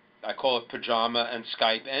 I call it pajama and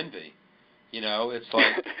Skype envy. It's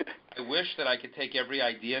like I wish that I could take every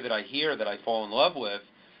idea that I hear that I fall in love with,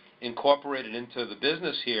 incorporate it into the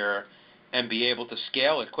business here, and be able to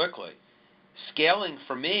scale it quickly. Scaling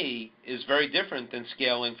for me is very different than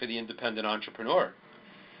scaling for the independent entrepreneur.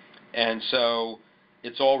 And so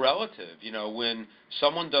it's all relative. When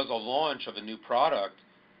someone does a launch of a new product,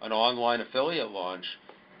 an online affiliate launch,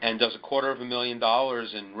 and does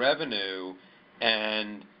 $250,000 in revenue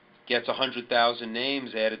and gets 100,000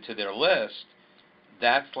 names added to their list,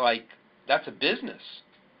 that's a business.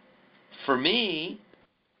 For me,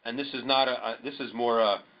 and this is more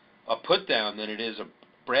a put down than it is a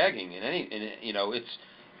bragging. It's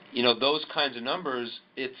those kinds of numbers.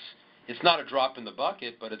 It's not a drop in the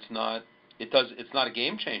bucket, but it's not a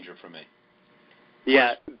game changer for me.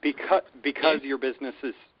 Yeah, because your business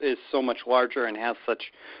is so much larger and has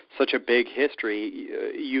such a big history,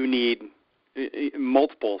 you need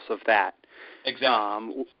multiples of that.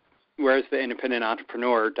 Exactly. Whereas the independent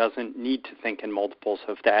entrepreneur doesn't need to think in multiples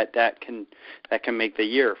of that. That can make the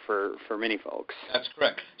year for many folks. That's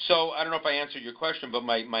correct. So I don't know if I answered your question, but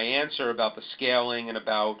my answer about the scaling and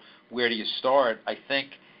about where do you start, I think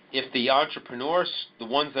if the entrepreneurs, the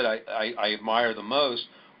ones that I admire the most,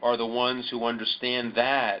 are the ones who understand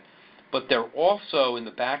that, but they're also in the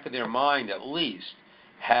back of their mind at least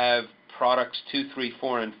have products 2, 3,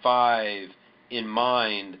 4, and 5 in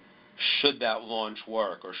mind. Should that launch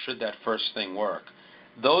work, or should that first thing work?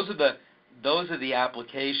 Those are the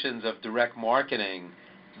applications of direct marketing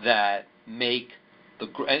that make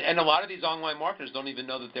and a lot of these online marketers don't even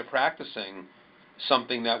know that they're practicing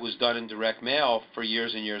something that was done in direct mail for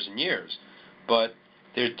years and years and years. But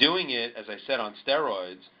they're doing it, as I said, on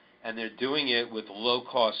steroids, and they're doing it with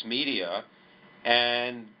low-cost media,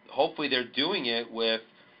 and hopefully they're doing it with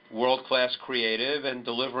world-class creative and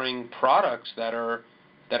delivering products that are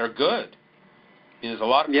good. There's a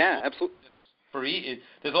lot of people, absolutely.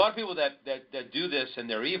 There's a lot of people that do this and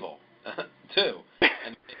they're evil too,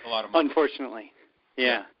 and make a lot of money. Unfortunately,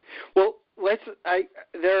 yeah. Well,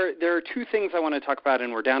 there are 2 things I want to talk about,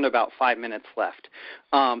 and we're down to about 5 minutes left.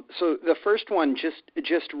 So the first one,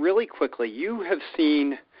 just really quickly, you've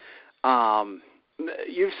seen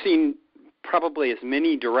probably as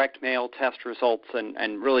many direct mail test results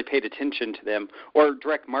and really paid attention to them, or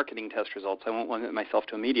direct marketing test results, I won't limit myself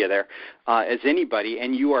to media there, as anybody,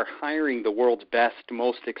 and you are hiring the world's best,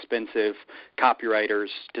 most expensive copywriters,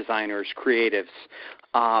 designers, creatives.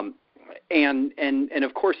 And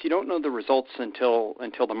of course, you don't know the results until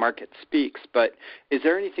the market speaks. But is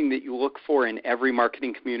there anything that you look for in every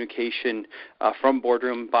marketing communication from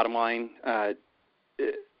Boardroom, Bottom Line,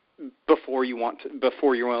 before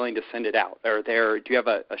you're willing to send it out? Do you have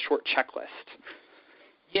a short checklist?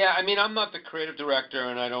 Yeah, I mean, I'm not the creative director,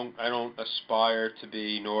 and I don't aspire to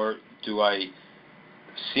be, nor do I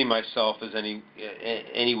see myself as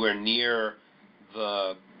anywhere near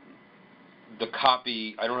the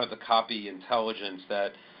copy. I don't have the copy intelligence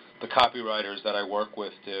that the copywriters that I work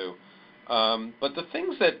with do. But the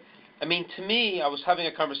things that, I mean, to me, I was having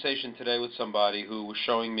a conversation today with somebody who was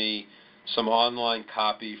showing me some online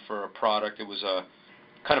copy for a product. It was a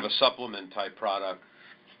kind of a supplement type product,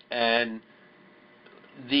 and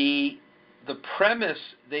the premise,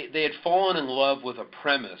 they had fallen in love with a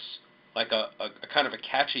premise, like a kind of a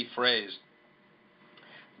catchy phrase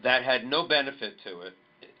that had no benefit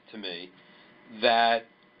to me, that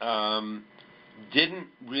didn't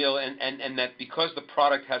real and that because the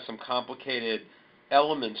product has some complicated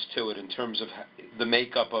elements to it in terms of the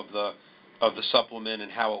makeup of the supplement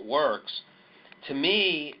and how it works. To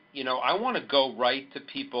me, I want to go right to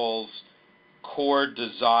people's core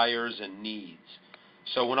desires and needs.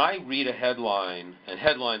 So when I read a headline, and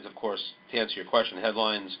headlines, of course, to answer your question,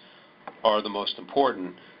 headlines are the most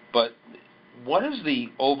important, but what is the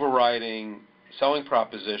overriding selling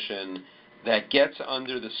proposition that gets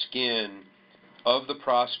under the skin of the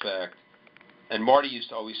prospect? And Marty used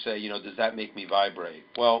to always say, does that make me vibrate?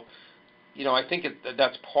 Well, I think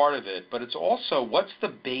that's part of it, but it's also what's the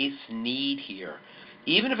base need here,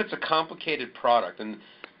 even if it's a complicated product. And,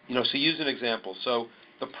 so use an example. So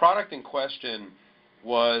the product in question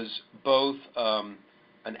was both an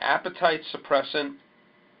appetite suppressant,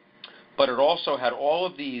 but it also had all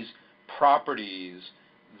of these properties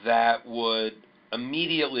that would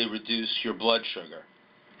immediately reduce your blood sugar.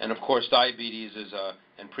 And, of course, diabetes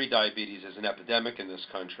and prediabetes is an epidemic in this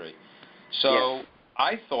country. So yes.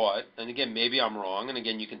 I thought, and again, maybe I'm wrong, and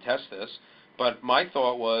again, you can test this, but my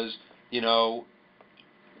thought was, to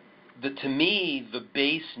me, the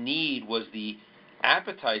base need was the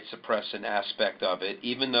appetite suppressant aspect of it,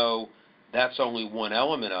 even though that's only one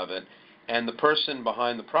element of it. And the person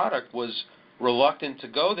behind the product was reluctant to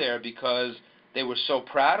go there because they were so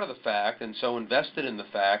proud of the fact and so invested in the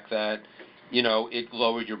fact that, it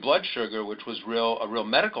lowered your blood sugar, which was a real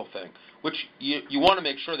medical thing, which you want to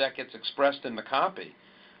make sure that gets expressed in the copy.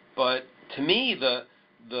 But to me, the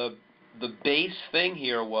base thing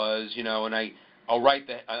here was, and I'll write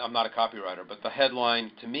that. I'm not a copywriter, but the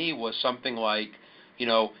headline to me was something like,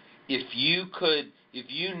 if you could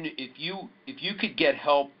get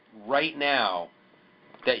help right now,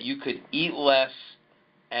 that you could eat less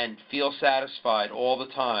and feel satisfied all the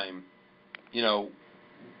time,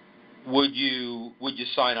 would you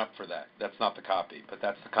sign up for that? That's not the copy, but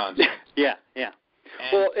that's the concept. Yeah.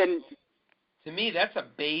 And to me, that's a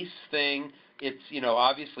base thing. It's,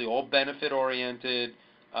 obviously all benefit oriented.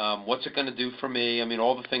 What's it going to do for me? I mean,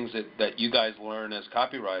 all the things that you guys learn as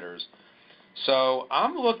copywriters. So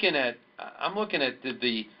I'm looking at did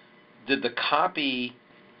the copy,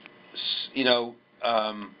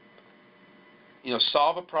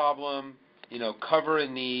 solve a problem, cover a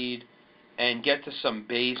need, and get to some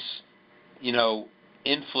base,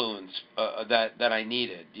 influence that I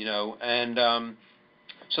needed, and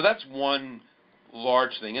so that's one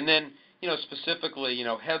large thing. And then, specifically,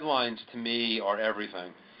 headlines to me are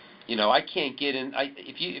everything. I can't get in.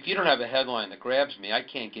 If you don't have a headline that grabs me, I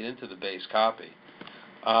can't get into the base copy.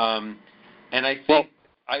 And I think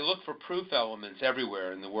I look for proof elements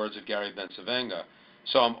everywhere, in the words of Gary Bencivenga.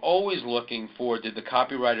 So I'm always looking for, did the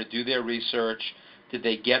copywriter do their research? Did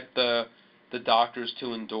they get the doctors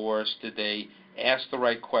to endorse? Did they ask the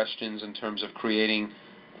right questions in terms of creating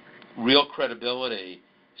real credibility,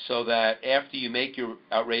 so that after you make your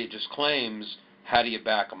outrageous claims, how do you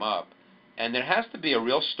back them up? And there has to be a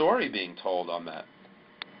real story being told on that.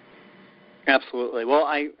 Absolutely. Well,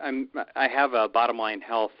 I have a Bottom Line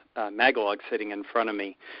Health magalog sitting in front of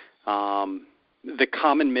me. The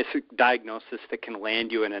common misdiagnosis that can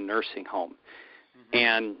land you in a nursing home. Mm-hmm.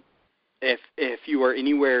 And if you are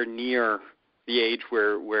anywhere near the age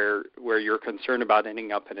where you're concerned about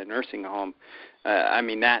ending up in a nursing home,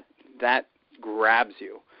 that grabs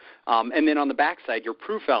you. And then on the backside, your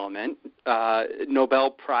proof element, Nobel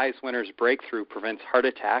Prize winner's breakthrough prevents heart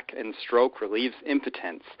attack and stroke, relieves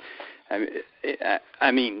impotence.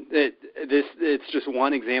 It's just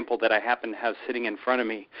one example that I happen to have sitting in front of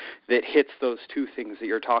me that hits those two things that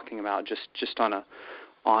you're talking about, just on a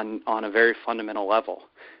very fundamental level.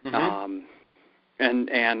 Mm-hmm.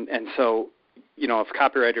 And so, if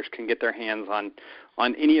copywriters can get their hands on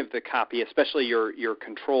any of the copy, especially your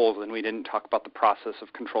controls, and we didn't talk about the process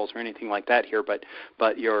of controls or anything like that here, but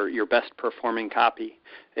your best performing copy,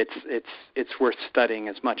 it's worth studying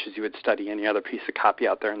as much as you would study any other piece of copy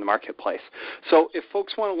out there in the marketplace. So if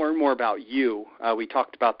folks want to learn more about you, we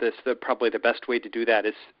talked about this, that probably the best way to do that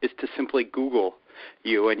is to simply Google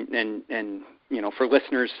you, and for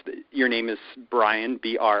listeners, your name is Brian,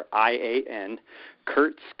 Brian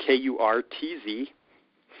Kurtz, Kurtz.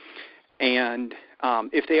 And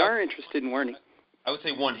if they are interested in learning, I would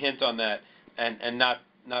say one hint on that, and not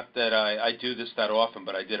that I do this that often,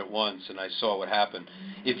 but I did it once and I saw what happened.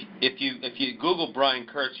 If you Google Brian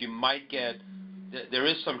Kurtz, you might get, there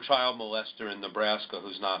is some child molester in Nebraska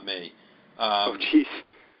who's not me. Oh, jeez.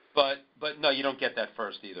 But no, you don't get that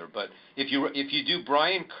first either. But if you do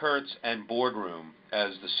Brian Kurtz and boardroom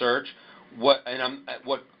as the search, what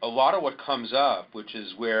a lot of what comes up, which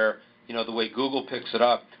is where the way Google picks it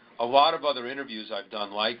up, a lot of other interviews I've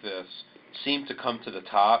done like this seem to come to the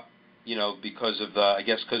top, because of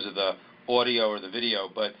the audio or the video.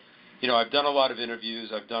 But I've done a lot of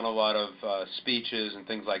interviews, I've done a lot of speeches and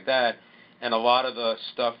things like that, and a lot of the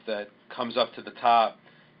stuff that comes up to the top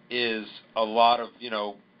is a lot of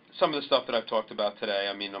some of the stuff that I've talked about today.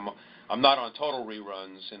 I mean, I'm not on total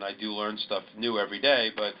reruns, and I do learn stuff new every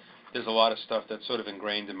day, but there's a lot of stuff that's sort of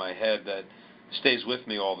ingrained in my head that stays with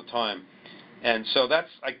me all the time. And so that's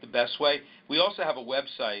like the best way. We also have a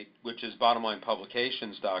website, which is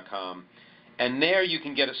bottomlinepublications.com, and there you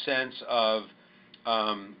can get a sense of,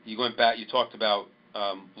 you talked about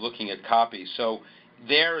looking at copy. So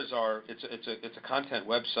there is it's a content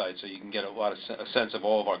website, so you can get a sense of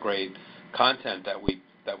all of our great content that we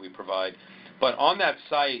provide. But on that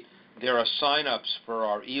site, there are sign-ups for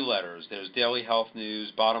our e-letters. There's Daily Health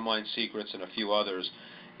News, Bottom Line Secrets, and a few others.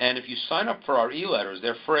 And if you sign up for our e-letters,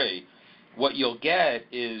 they're free. What you'll get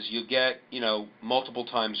is multiple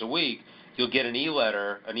times a week, you'll get an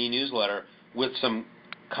e-letter, an e-newsletter with some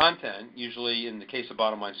content. Usually, in the case of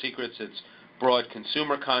Bottom Line Secrets, it's broad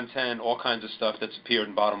consumer content, all kinds of stuff that's appeared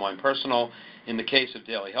in Bottom Line Personal. In the case of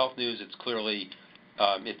Daily Health News, it's clearly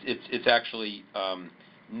it's actually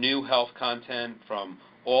new health content from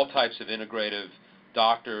all types of integrative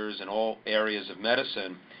doctors and all areas of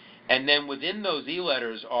medicine. And then within those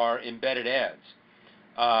e-letters are embedded ads.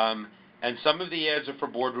 And some of the ads are for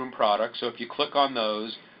boardroom products. So if you click on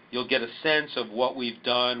those, you'll get a sense of what we've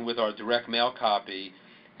done with our direct mail copy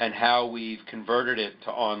and how we've converted it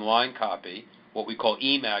to online copy, what we call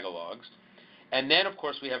e-magalogs. And then, of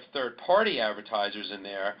course, we have third-party advertisers in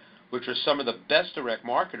there, which are some of the best direct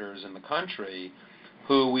marketers in the country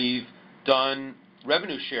who we've done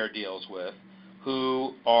revenue share deals with,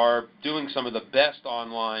 who are doing some of the best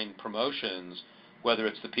online promotions, whether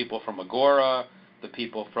it's the people from Agora, the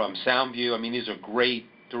people from SoundView. I mean, these are great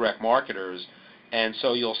direct marketers. And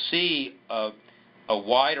so you'll see a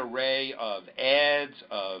wide array of ads,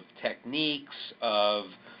 of techniques, of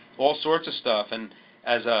all sorts of stuff. And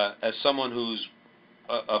as someone who's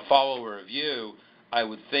a follower of you, I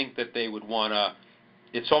would think that they would want to,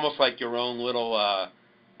 it's almost like your own little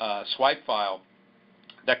swipe file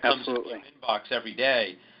that comes in your inbox every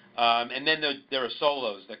day. And then there are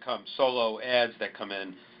solo ads that come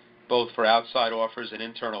in, both for outside offers and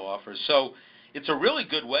internal offers. So it's a really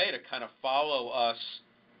good way to kind of follow us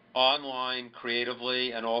online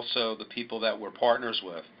creatively and also the people that we're partners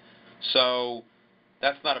with. So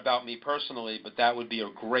that's not about me personally, but that would be a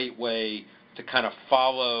great way to kind of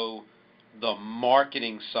follow the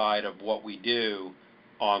marketing side of what we do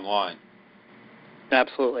online.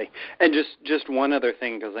 Absolutely. And just one other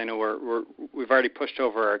thing, because I know we've already pushed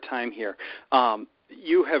over our time here.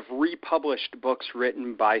 You have republished books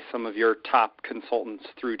written by some of your top consultants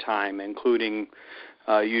through time, including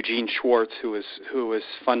Eugene Schwartz, who was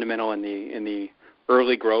fundamental in the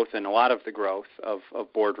early growth and a lot of the growth of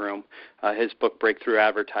Boardroom, his book Breakthrough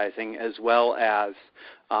Advertising, as well as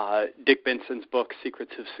Dick Benson's book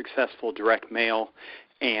Secrets of Successful Direct Mail,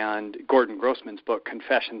 and Gordon Grossman's book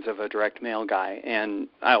Confessions of a Direct Mail Guy. And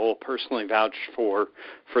I will personally vouch for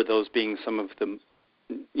those being some of the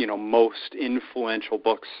most influential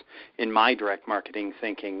books in my direct marketing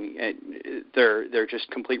thinking. They're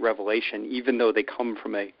just complete revelation, even though they come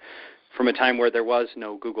from a time where there was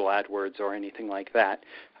no Google AdWords or anything like that.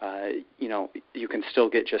 You can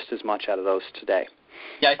still get just as much out of those today.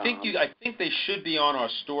 Yeah, I think they should be on our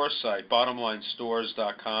store site,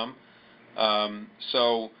 bottomlinestores.com.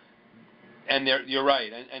 So And you're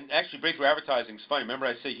right. And actually, breakthrough advertising is funny. Remember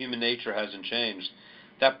I say human nature hasn't changed.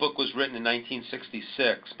 That book was written in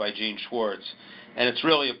 1966 by Gene Schwartz, and it's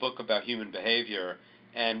really a book about human behavior.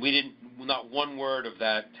 And not one word of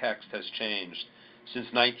that text has changed since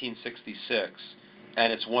 1966,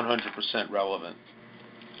 and it's 100% relevant.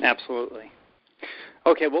 Absolutely.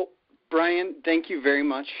 Okay, well, Brian, thank you very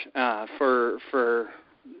much for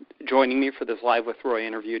joining me for this Live with Roy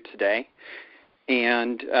interview today.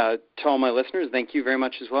 And to all my listeners, thank you very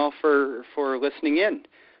much as well for listening in.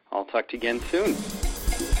 I'll talk to you again soon.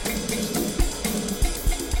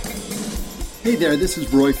 Hey there, this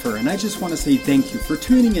is Roy Furr, and I just want to say thank you for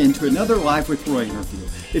tuning in to another Live with Roy interview.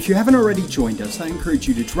 If you haven't already joined us, I encourage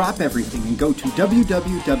you to drop everything and go to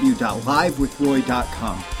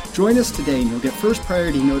www.livewithroy.com. Join us today and you'll get first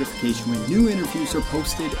priority notification when new interviews are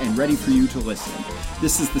posted and ready for you to listen.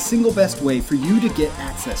 This is the single best way for you to get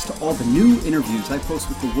access to all the new interviews I post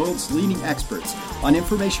with the world's leading experts on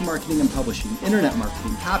information marketing and publishing, internet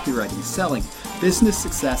marketing, copywriting, selling, business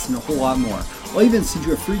success, and a whole lot more. I'll even send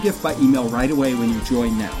you a free gift by email right away when you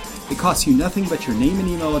join now. It costs you nothing but your name and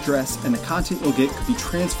email address, and the content you'll get could be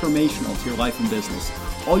transformational to your life and business.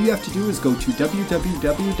 All you have to do is go to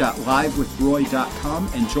www.livewithroy.com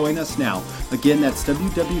and join us now. Again, that's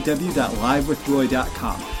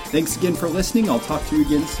www.livewithroy.com. Thanks again for listening. I'll talk to you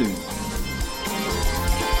again soon.